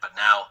tournament, but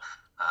now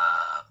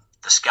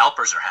the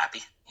scalpers are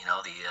happy.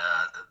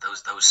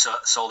 Those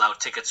sold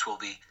out tickets will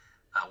be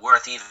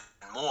worth even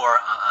more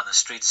on the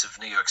streets of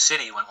New York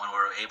City when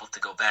we're able to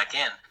go back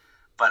in.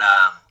 But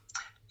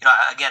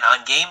again,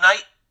 on game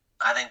night,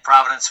 I think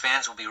Providence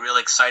fans will be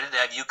really excited to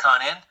have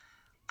UConn in,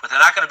 but they're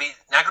not going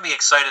to be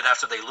excited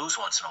after they lose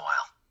once in a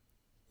while.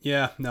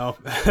 Yeah, no,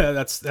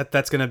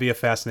 that's going to be a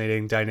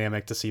fascinating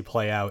dynamic to see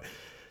play out.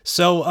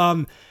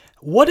 So,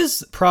 what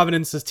is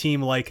Providence's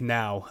team like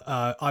now?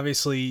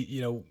 Obviously,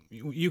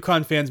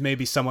 UConn fans may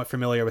be somewhat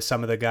familiar with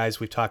some of the guys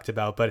we've talked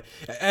about, but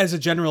as a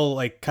general,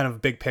 kind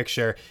of big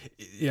picture,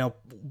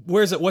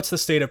 what's the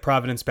state of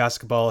Providence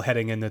basketball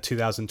heading into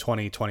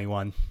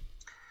 2020-21?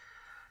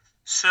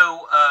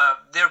 So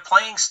their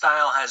playing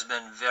style has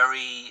been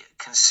very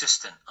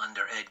consistent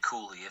under Ed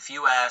Cooley. If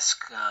you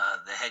ask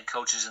the head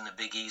coaches in the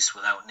Big East,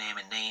 without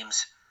naming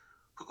names,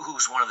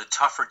 who's one of the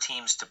tougher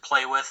teams to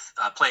play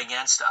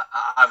against,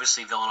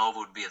 obviously Villanova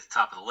would be at the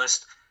top of the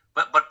list,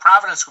 but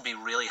Providence would be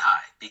really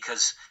high,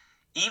 because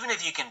even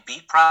if you can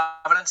beat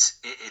Providence,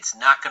 it's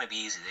not going to be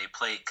easy. They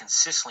play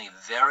consistently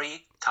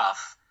very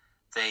tough.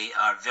 They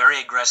are very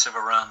aggressive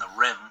around the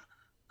rim,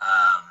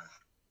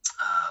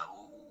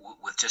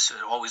 with just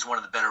always one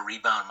of the better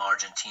rebound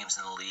margin teams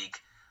in the league.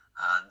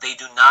 They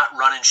do not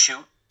run and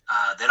shoot.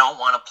 They don't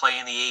want to play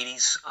in the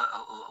 80s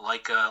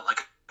like a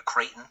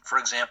Creighton, for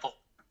example.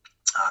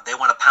 They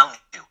want to pound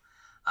you.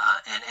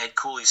 And Ed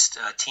Cooley's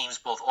teams,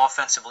 both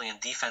offensively and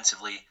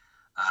defensively,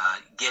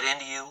 get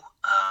into you.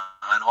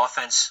 On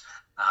offense,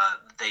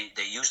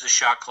 they use the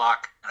shot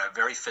clock and are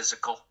very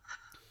physical.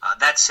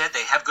 That said,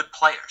 they have good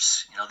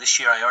players. This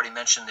year I already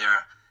mentioned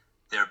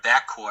their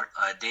backcourt.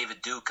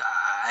 David Duke.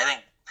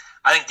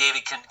 I think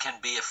David can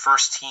be a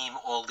first-team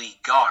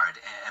All-League guard,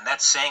 and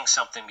that's saying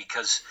something,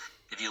 because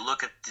if you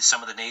look at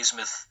some of the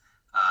Naismith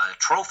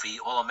Trophy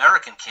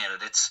All-American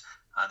candidates,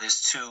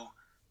 There's two,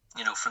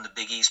 from the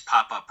Big East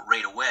pop up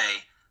right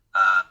away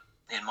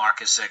in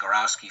Marcus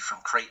Zagorowski from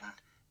Creighton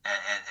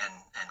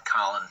and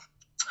Colin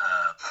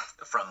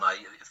from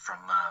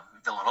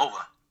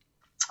Villanova.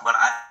 But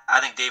I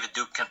think David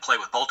Duke can play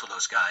with both of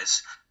those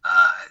guys.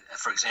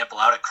 For example,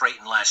 out at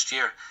Creighton last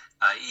year,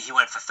 he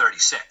went for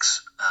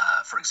 36,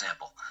 for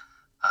example.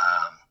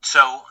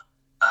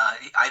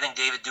 I think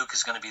David Duke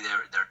is going to be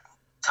their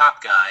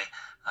top guy.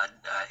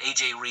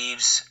 AJ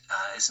Reeves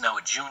is now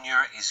a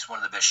junior. He's one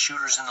of the best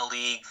shooters in the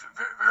league.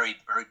 Very,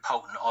 very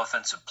potent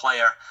offensive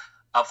player.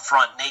 Up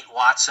front, Nate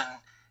Watson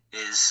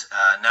is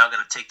now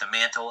going to take the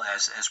mantle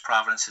as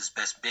Providence's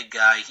best big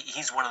guy.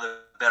 He's one of the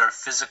better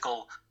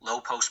physical low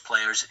post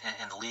players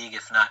in the league,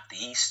 if not the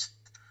East.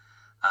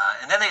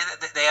 And then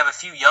they have a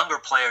few younger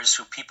players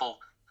who people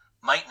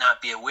might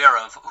not be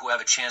aware of who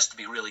have a chance to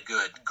be really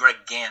good. Greg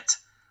Gant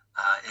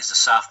is a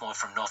sophomore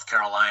from North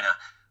Carolina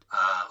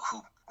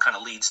who kind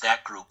of leads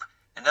that group.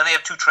 And then they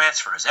have two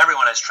transfers.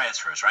 Everyone has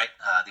transfers, right?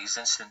 These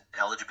instant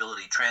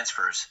eligibility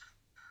transfers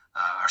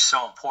are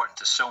so important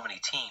to so many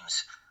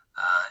teams.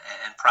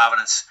 And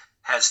Providence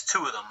has two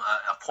of them,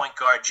 a point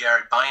guard,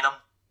 Jared Bynum,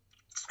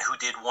 who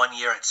did 1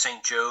 year at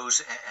St.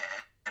 Joe's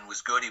and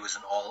was good. He was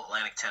an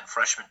All-Atlantic 10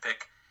 freshman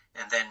pick.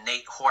 And then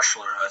Nate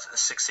Horschler, a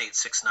 6'8",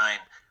 6'9",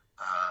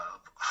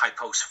 high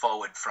post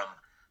forward from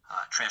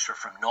transfer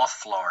from North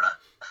Florida.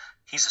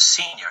 He's a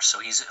senior, so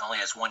he only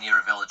has 1 year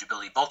of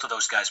eligibility. Both of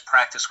those guys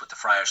practiced with the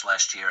Friars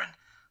last year, and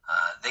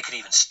they could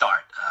even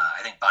start.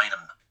 I think Bynum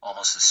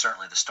almost is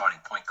certainly the starting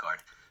point guard.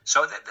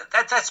 So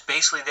that's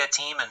basically their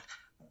team. And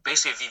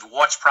basically, if you've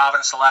watched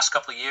Providence the last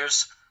couple of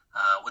years,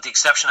 with the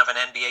exception of an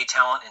NBA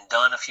talent in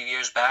Dunn a few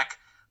years back,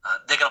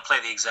 they're going to play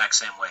the exact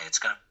same way. It's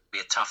going to be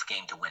a tough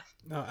game to win.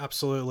 No,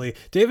 absolutely.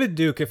 David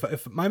Duke,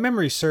 if my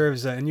memory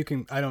serves,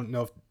 and I don't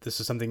know if this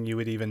is something you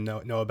would even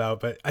know about,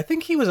 but I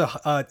think he was an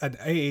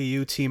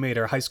AAU teammate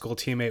or high school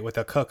teammate with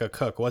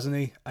Cook, wasn't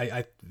he?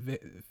 I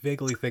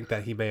vaguely think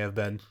that he may have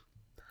been.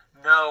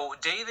 No,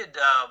 David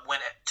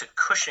went to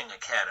Cushing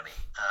Academy,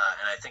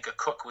 and I think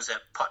Cook was at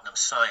Putnam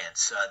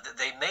Science.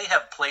 They may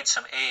have played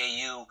some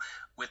AAU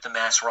with the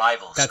Mass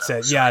Rivals. That's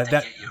it. So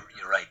yeah,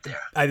 you're right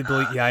there. I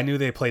believe. I knew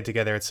they played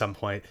together at some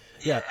point.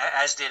 Yeah.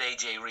 As did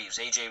AJ Reeves.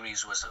 AJ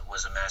Reeves was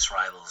a Mass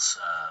Rivals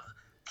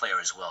player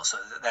as well. So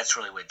that's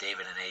really where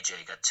David and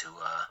AJ got to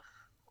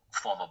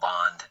form a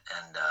bond.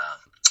 And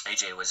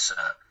AJ was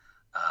a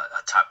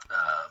top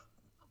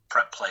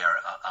prep player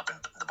up in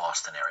the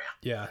Boston area.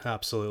 Yeah,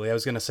 absolutely. I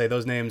was going to say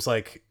those names,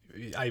 like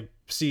I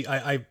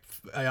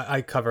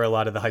cover a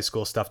lot of the high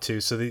school stuff too.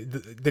 So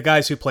the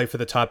guys who play for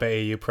the top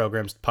AAU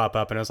programs pop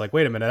up, and I was like,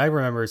 wait a minute, I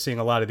remember seeing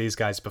a lot of these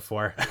guys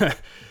before.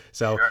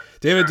 So sure,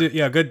 David, sure.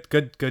 Yeah,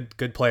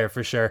 good player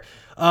for sure.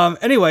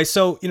 Anyway,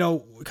 so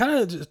kind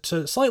of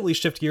to slightly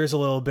shift gears a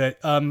little bit.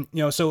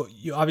 So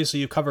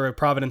you cover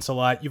Providence a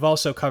lot. You've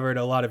also covered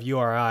a lot of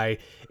URI,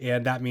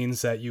 and that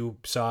means that you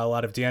saw a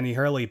lot of Danny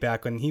Hurley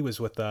back when he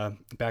was with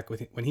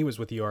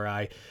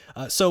URI.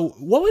 So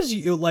what was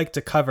you like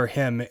to cover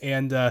him?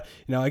 And I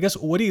guess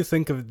what do you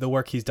think of the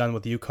work he's done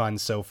with UConn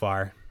so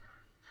far?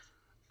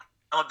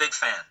 I'm a big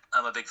fan.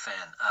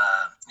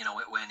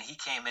 When he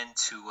came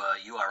into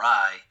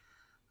URI,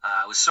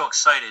 I was so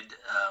excited.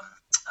 I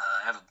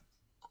have a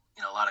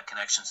lot of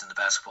connections in the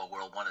basketball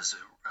world. One is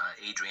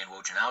Adrian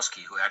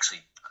Wojnarowski, who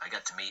actually I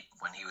got to meet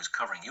when he was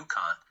covering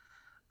UConn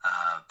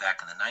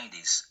back in the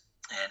 90s.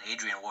 And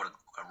Adrian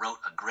wrote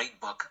a great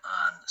book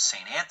on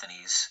St.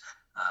 Anthony's,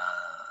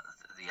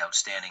 the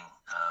outstanding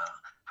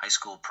high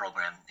school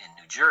program in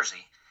New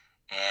Jersey,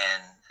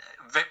 and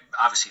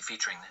obviously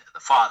featuring the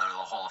father, the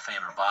Hall of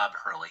Famer Bob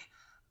Hurley.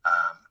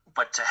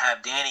 But to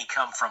have Danny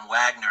come from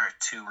Wagner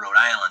to Rhode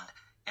Island,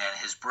 and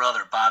his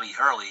brother Bobby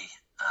Hurley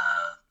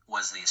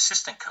was the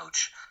assistant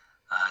coach.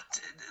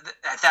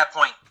 At that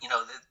point,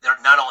 they're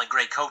not only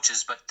great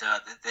coaches, but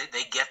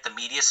they get the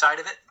media side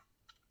of it,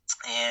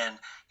 and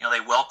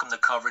they welcome the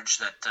coverage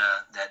that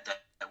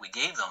we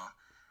gave them.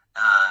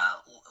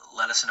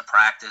 Let us into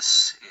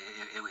practice.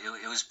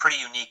 It was pretty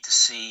unique to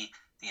see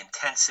the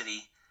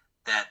intensity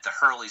that the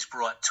Hurleys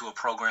brought to a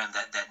program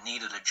that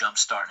needed a jump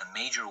start in a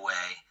major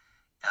way.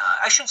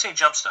 I shouldn't say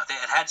jump start. They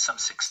had some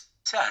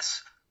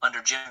success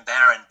under Jim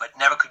Barron, but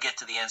never could get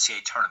to the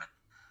NCAA tournament.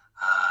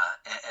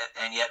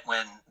 And yet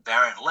when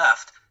Barron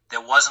left,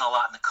 there wasn't a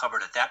lot in the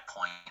cupboard at that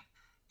point.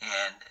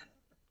 And,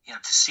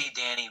 to see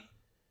Danny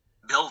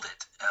build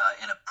it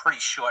in a pretty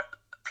short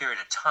period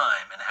of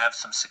time and have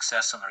some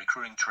success on the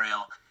recruiting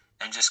trail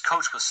and just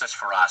coach with such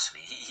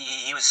ferocity.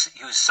 He was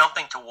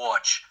something to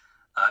watch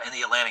in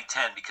the Atlantic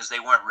 10 because they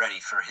weren't ready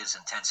for his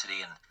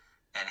intensity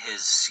and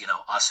his,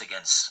 us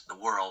against the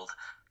world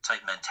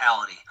type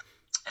mentality.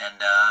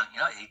 And,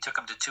 he took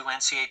them to 2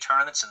 NCAA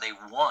tournaments, and they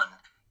won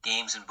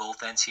games in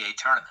both NCAA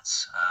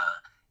tournaments.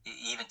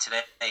 Even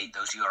today,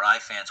 those URI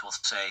fans will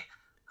say,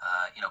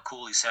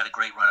 Cooley's had a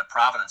great run at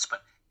Providence,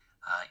 but,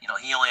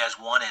 he only has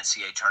 1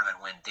 NCAA tournament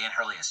win. Dan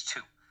Hurley has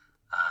 2.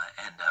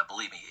 And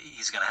believe me,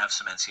 he's going to have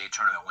some NCAA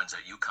tournament wins at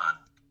UConn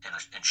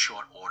in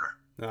short order.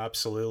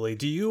 Absolutely.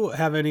 Do you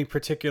have any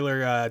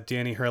particular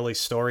Danny Hurley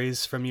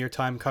stories from your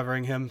time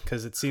covering him?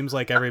 Because it seems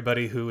like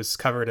everybody who's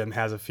covered him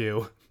has a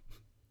few.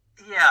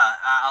 Yeah,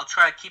 I'll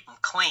try to keep him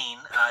clean.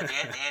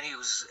 Danny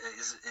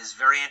is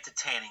very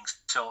entertaining.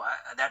 So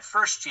that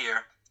first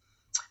year,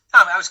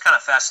 I was kind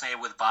of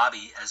fascinated with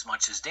Bobby as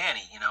much as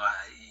Danny.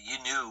 You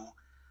knew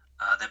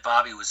that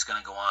Bobby was going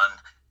to go on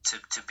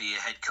to be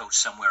a head coach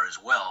somewhere as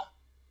well.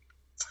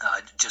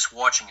 Just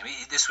watching him,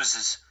 this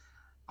was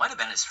might have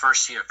been his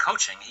first year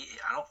coaching.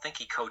 I don't think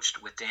he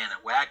coached with Dan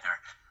at Wagner.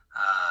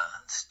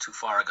 It's too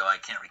far ago. I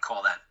can't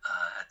recall that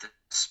at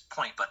this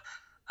point. But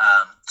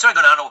so I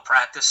go down to a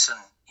practice, and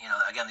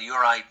again, the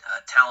URI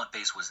talent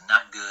base was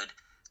not good.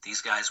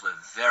 These guys were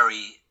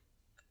very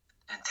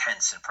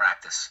intense in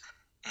practice,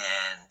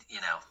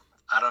 and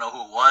I don't know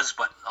who it was,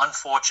 but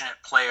unfortunate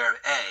player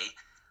A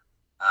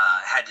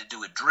had to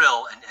do a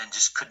drill and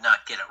just could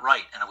not get it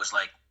right, and it was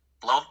like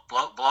blow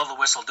the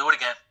whistle, do it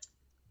again.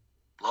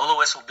 Blow the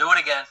whistle, do it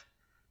again,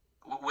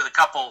 with a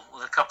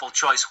couple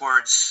choice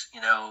words,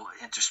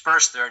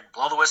 interspersed there.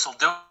 Blow the whistle,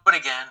 do it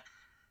again.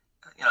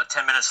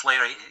 10 minutes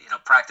later,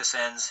 practice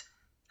ends,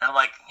 and I'm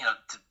like,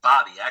 to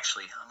Bobby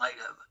actually, I'm like,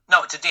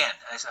 no, to Dan.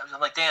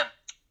 I'm like, Dan,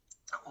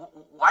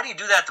 why do you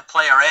do that to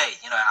player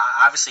A?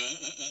 Obviously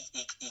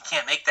he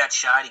can't make that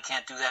shot, he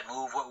can't do that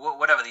move,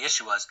 whatever the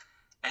issue was.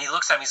 And he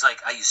looks at me, he's like,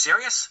 are you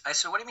serious? I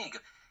said, what do you mean?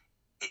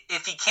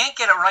 If he can't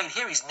get it right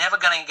here, he's never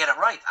going to get it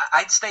right.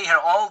 I'd stay here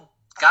all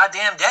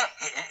goddamn day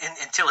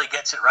until he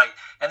gets it right.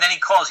 And then he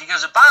calls. He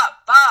goes,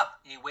 Bob.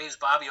 He waves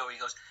Bobby over. He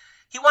goes,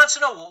 he wants to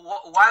know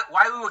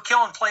why we were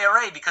killing player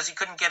A because he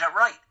couldn't get it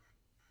right.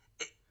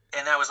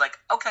 And I was like,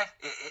 okay,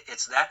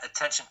 it's that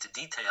attention to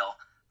detail,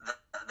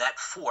 that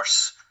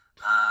force,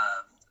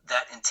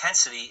 that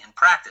intensity in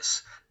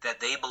practice that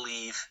they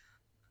believe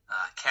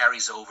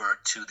carries over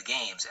to the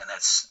games. And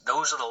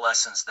those are the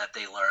lessons that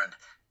they learned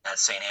at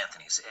St.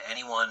 Anthony's.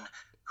 Anyone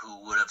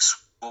who would have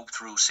swooped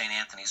through St.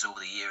 Anthony's over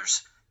the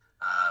years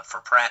for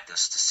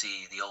practice to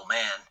see the old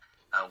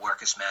man work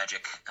his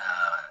magic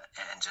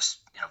and just,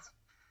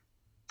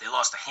 they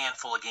lost a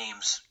handful of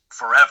games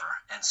forever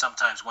and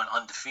sometimes went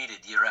undefeated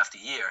year after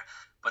year.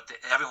 But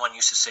everyone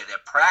used to say their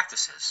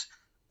practices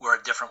were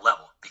a different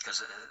level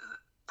because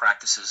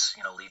practices,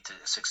 lead to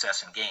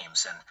success in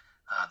games. And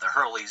the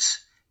Hurleys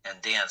and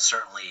Dan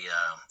certainly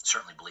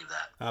believe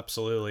that.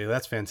 Absolutely.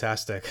 That's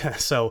fantastic.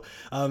 So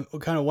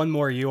kind of one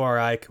more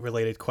URI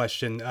related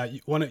question.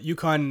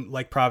 UConn,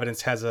 like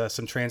Providence, has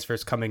some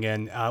transfers coming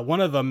in.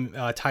 One of them,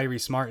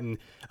 Tyrese Martin,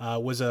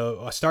 was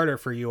a starter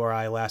for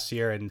URI last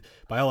year, and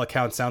by all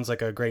accounts sounds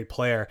like a great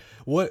player.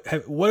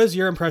 What is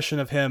your impression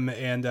of him,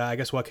 and I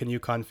guess what can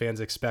UConn fans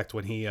expect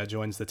when he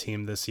joins the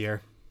team this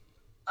year?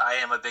 I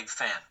am a big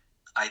fan.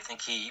 I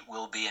think he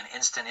will be an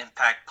instant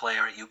impact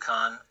player at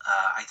UConn.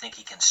 I think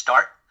he can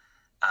start.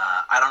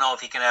 I don't know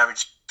if he can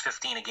average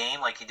 15 a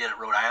game like he did at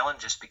Rhode Island,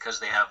 just because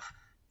they have,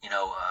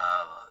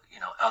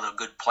 other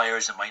good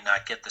players and might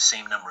not get the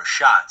same number of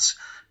shots.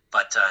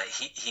 But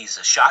he's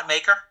a shot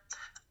maker.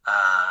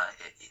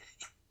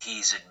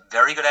 He's a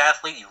very good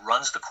athlete. He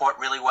runs the court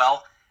really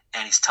well,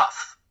 and he's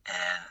tough.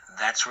 And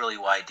that's really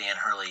why Dan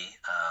Hurley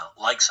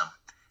likes him.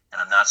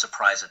 And I'm not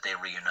surprised that they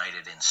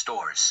reunited in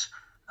Stores.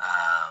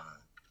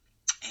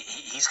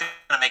 He's going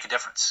to make a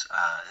difference.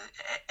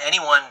 Any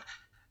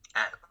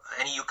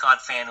UConn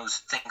fan who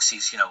thinks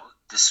he's,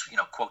 this,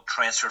 quote,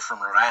 transfer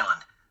from Rhode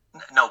Island,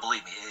 no,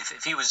 believe me,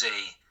 if he was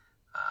a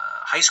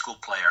high school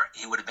player,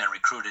 he would have been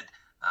recruited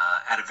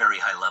at a very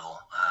high level,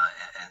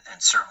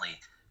 and certainly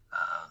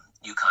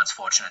UConn's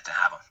fortunate to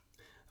have him.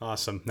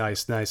 Awesome.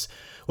 Nice.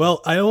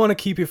 Well, I don't want to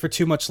keep you for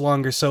too much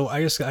longer, so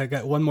I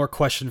got one more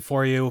question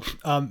for you.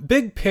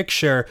 Big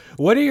picture,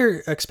 what are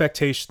your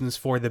expectations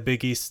for the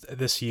Big East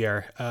this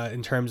year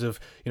in terms of,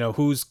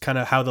 who's kind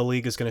of how the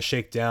league is going to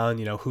shake down,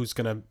 who's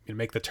going to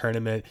make the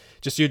tournament,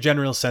 just your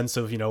general sense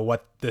of,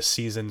 what this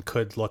season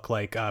could look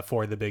like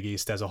for the Big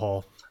East as a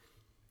whole?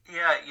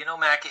 Yeah,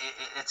 Mac,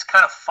 it's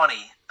kind of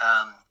funny.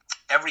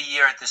 Every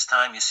year at this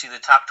time, you see the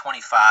top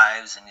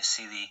 25s and you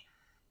see the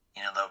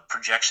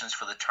projections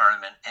for the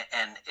tournament,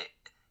 and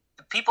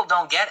people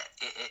don't get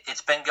it.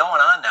 It's been going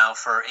on now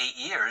for 8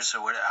 years,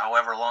 or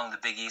however long the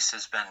Big East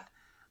has been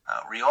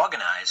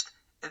reorganized.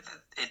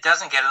 It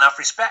doesn't get enough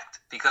respect,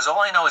 because all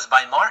I know is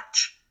by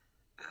March,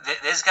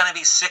 there's going to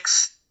be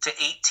 6 to 8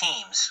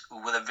 teams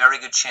with a very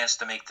good chance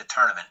to make the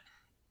tournament,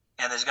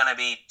 and there's going to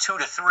be 2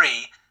 to 3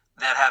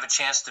 that have a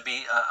chance to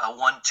be a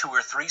 1, 2,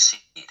 or 3 seed.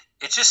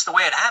 It's just the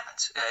way it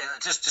happens.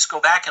 Just go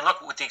back and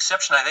look, with the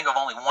exception, I think, of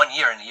only 1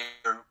 year, in the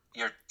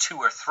year 2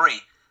 or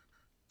 3.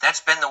 That's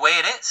been the way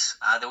it is.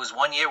 There was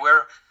 1 year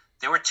where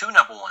there were 2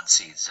 number 1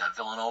 seeds,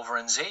 Villanova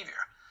and Xavier.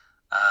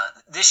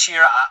 This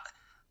year,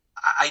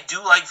 I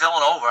do like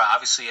Villanova,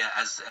 obviously,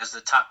 as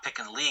the top pick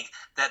in the league.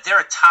 That they're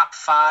a top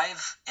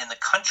 5 in the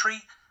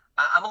country.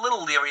 I'm a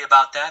little leery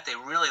about that. They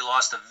really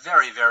lost a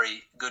very,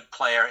 very good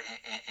player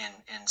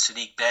in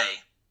Sadiq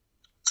Bey.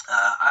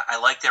 I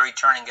like their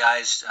returning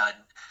guys,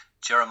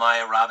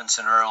 Jeremiah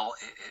Robinson Earl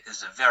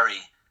is a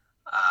very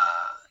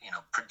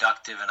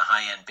productive and a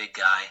high-end big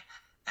guy,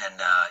 and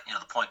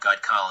the point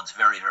guard Collins,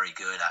 very, very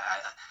good.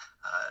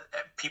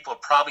 People are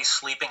probably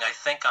sleeping, I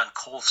think, on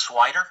Cole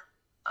Swider.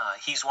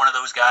 He's one of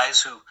those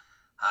guys who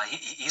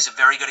he's a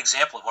very good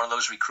example of one of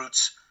those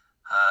recruits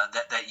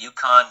that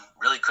UConn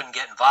really couldn't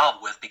get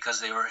involved with because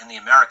they were in the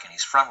American.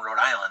 He's from Rhode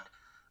Island,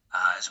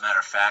 as a matter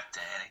of fact,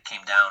 and it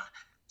came down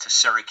to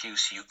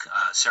Syracuse,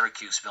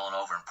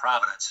 Villanova, and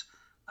Providence.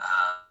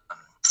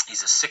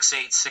 He's a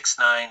 6'8",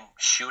 6'9"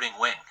 shooting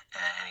wing,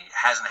 and he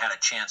hasn't had a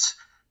chance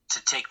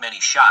to take many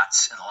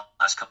shots in the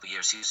last couple of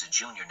years. He's a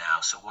junior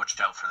now, so watch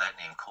out for that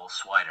name, Cole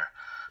Swider.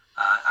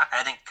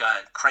 I think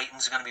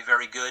Creighton's going to be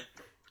very good.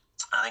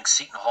 I think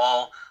Seton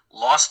Hall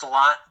lost a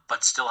lot,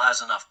 but still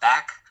has enough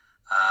back.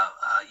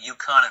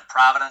 UConn and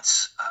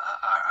Providence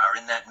are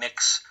in that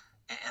mix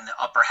in the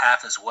upper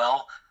half as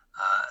well.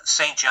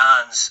 St.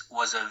 John's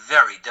was a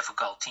very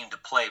difficult team to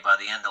play by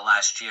the end of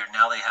last year.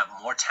 Now they have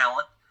more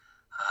talent.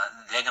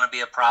 They're going to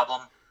be a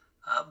problem.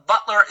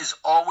 Butler is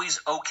always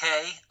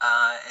okay,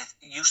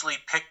 usually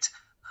picked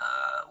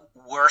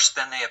worse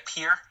than they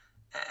appear,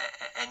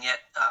 and yet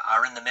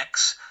are in the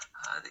mix.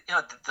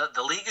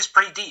 The league is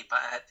pretty deep.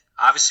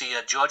 Obviously,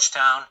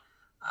 Georgetown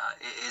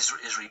is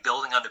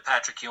rebuilding under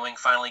Patrick Ewing,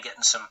 finally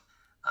getting some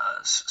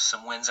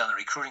wins on the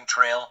recruiting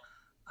trail,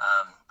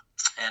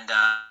 and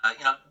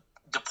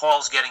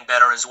DePaul's getting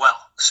better as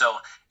well. So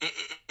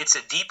it's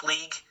a deep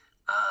league.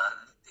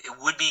 It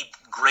would be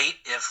great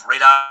if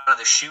right out of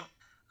the chute,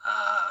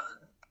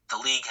 the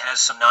league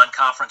has some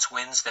non-conference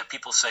wins that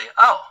people say,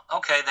 oh,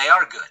 okay, they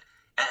are good.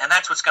 And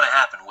that's what's going to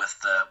happen with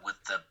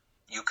the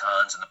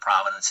UConns and the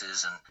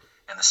Providences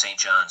and the St.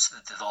 John's.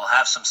 They'll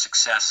have some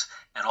success,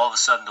 and all of a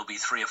sudden there'll be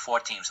 3 or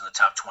 4 teams in the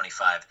top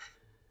 25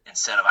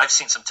 instead of, I've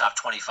seen some top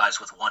 25s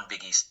with one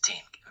Big East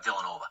team,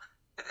 Villanova.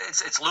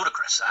 It's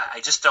ludicrous. I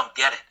just don't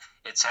get it.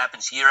 It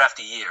happens year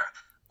after year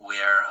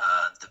where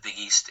the Big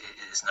East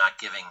is not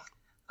giving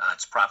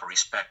its proper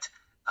respect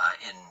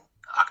in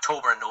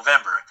October and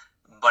November,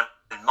 but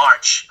in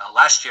March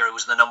last year it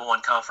was the number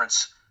 1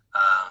 conference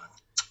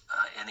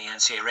in the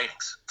NCAA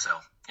ratings. So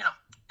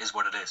is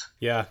what it is.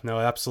 Yeah, no,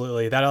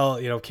 absolutely.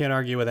 That'll can't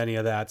argue with any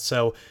of that.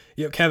 So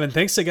Kevin,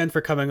 thanks again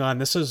for coming on.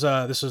 This was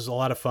a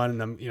lot of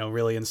fun and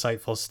really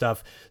insightful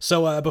stuff.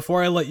 So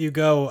before I let you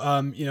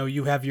go,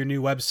 you have your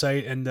new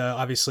website, and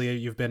obviously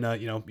you've been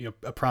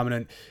a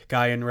prominent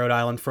guy in Rhode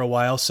Island for a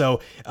while.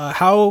 So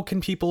how can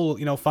people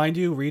find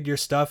you, read your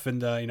stuff,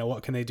 and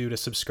what can they do to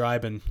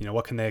subscribe, and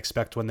what can they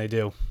expect when they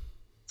do?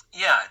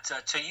 Yeah,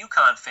 to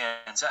UConn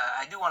fans,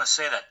 I do want to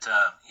say that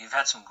you've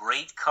had some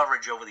great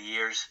coverage over the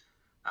years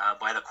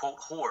by the quote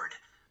horde.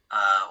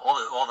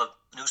 All the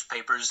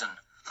newspapers and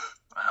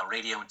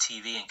radio and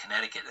TV in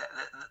Connecticut,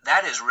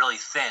 that is really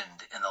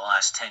thinned in the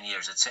last 10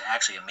 years. It's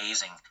actually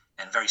amazing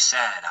and very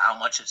sad how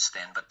much it's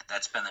thinned, but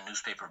that's been the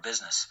newspaper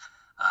business.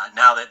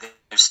 Now that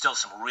there's still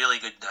some really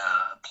good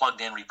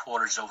plugged-in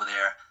reporters over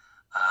there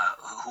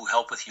who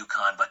help with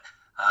UConn, but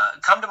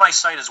come to my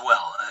site as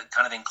well.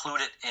 Kind of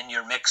include it in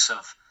your mix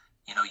of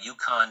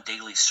UConn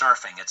daily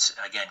surfing. It's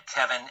again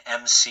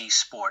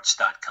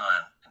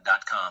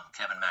KevinMCSports.com,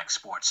 Kevin Mac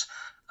Sports.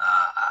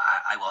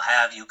 I will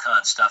have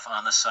UConn stuff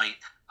on the site.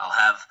 I'll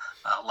have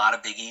a lot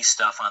of Big East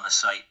stuff on the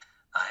site.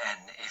 And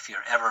if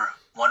you're ever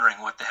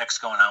wondering what the heck's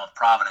going on with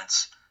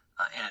Providence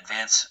in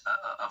advance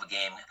of a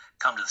game,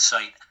 come to the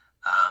site.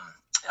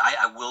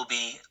 I will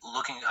be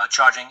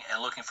charging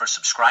and looking for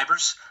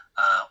subscribers.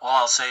 All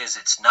I'll say is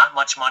it's not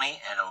much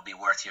money, and it'll be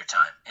worth your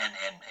time and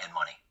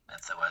money.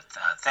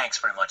 Thanks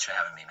very much for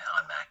having me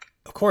on, Mac.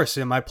 Of course,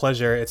 my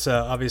pleasure. It's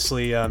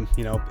obviously,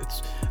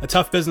 it's a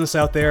tough business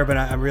out there, but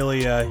I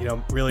really,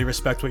 really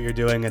respect what you're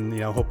doing, and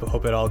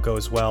hope it all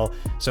goes well.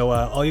 So,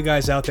 all you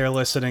guys out there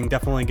listening,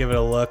 definitely give it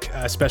a look,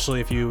 especially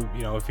if you're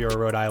a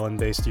Rhode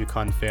Island-based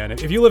UConn fan.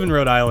 If you live in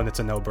Rhode Island, it's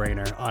a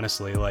no-brainer.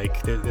 Honestly,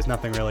 there's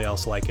nothing really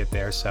else like it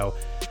there. So.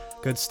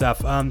 Good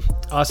stuff.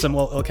 Awesome.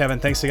 Well, Kevin,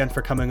 thanks again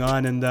for coming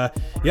on, and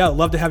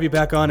love to have you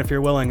back on if you're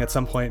willing at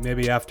some point,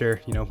 maybe after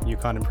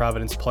UConn and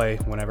Providence play,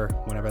 whenever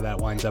that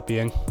winds up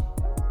being.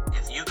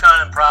 If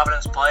UConn and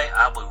Providence play,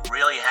 I'll be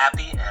really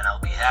happy, and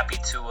I'll be happy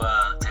to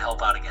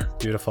help out again.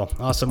 Beautiful.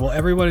 Awesome. Well,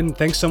 everyone,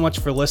 thanks so much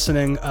for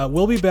listening.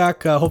 We'll be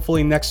back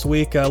hopefully next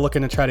week,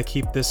 looking to try to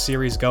keep this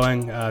series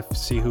going.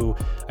 See who,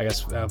 I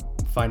guess,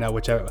 find out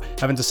whichever.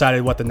 Haven't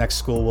decided what the next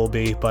school will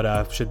be,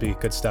 but should be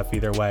good stuff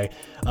either way.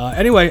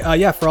 Anyway,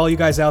 for all you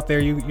guys out there,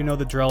 you know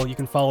the drill. You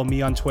can follow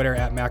me on Twitter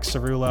at Mac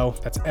Cerullo.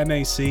 That's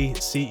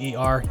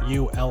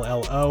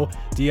MacCerullo.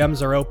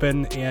 DMs are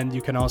open, and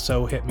you can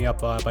also hit me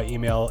up by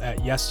email at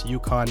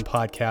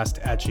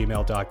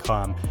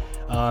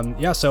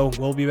yesuconpodcast@gmail.com. So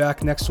we'll be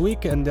back next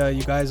week, and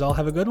you guys all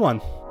have a good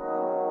one.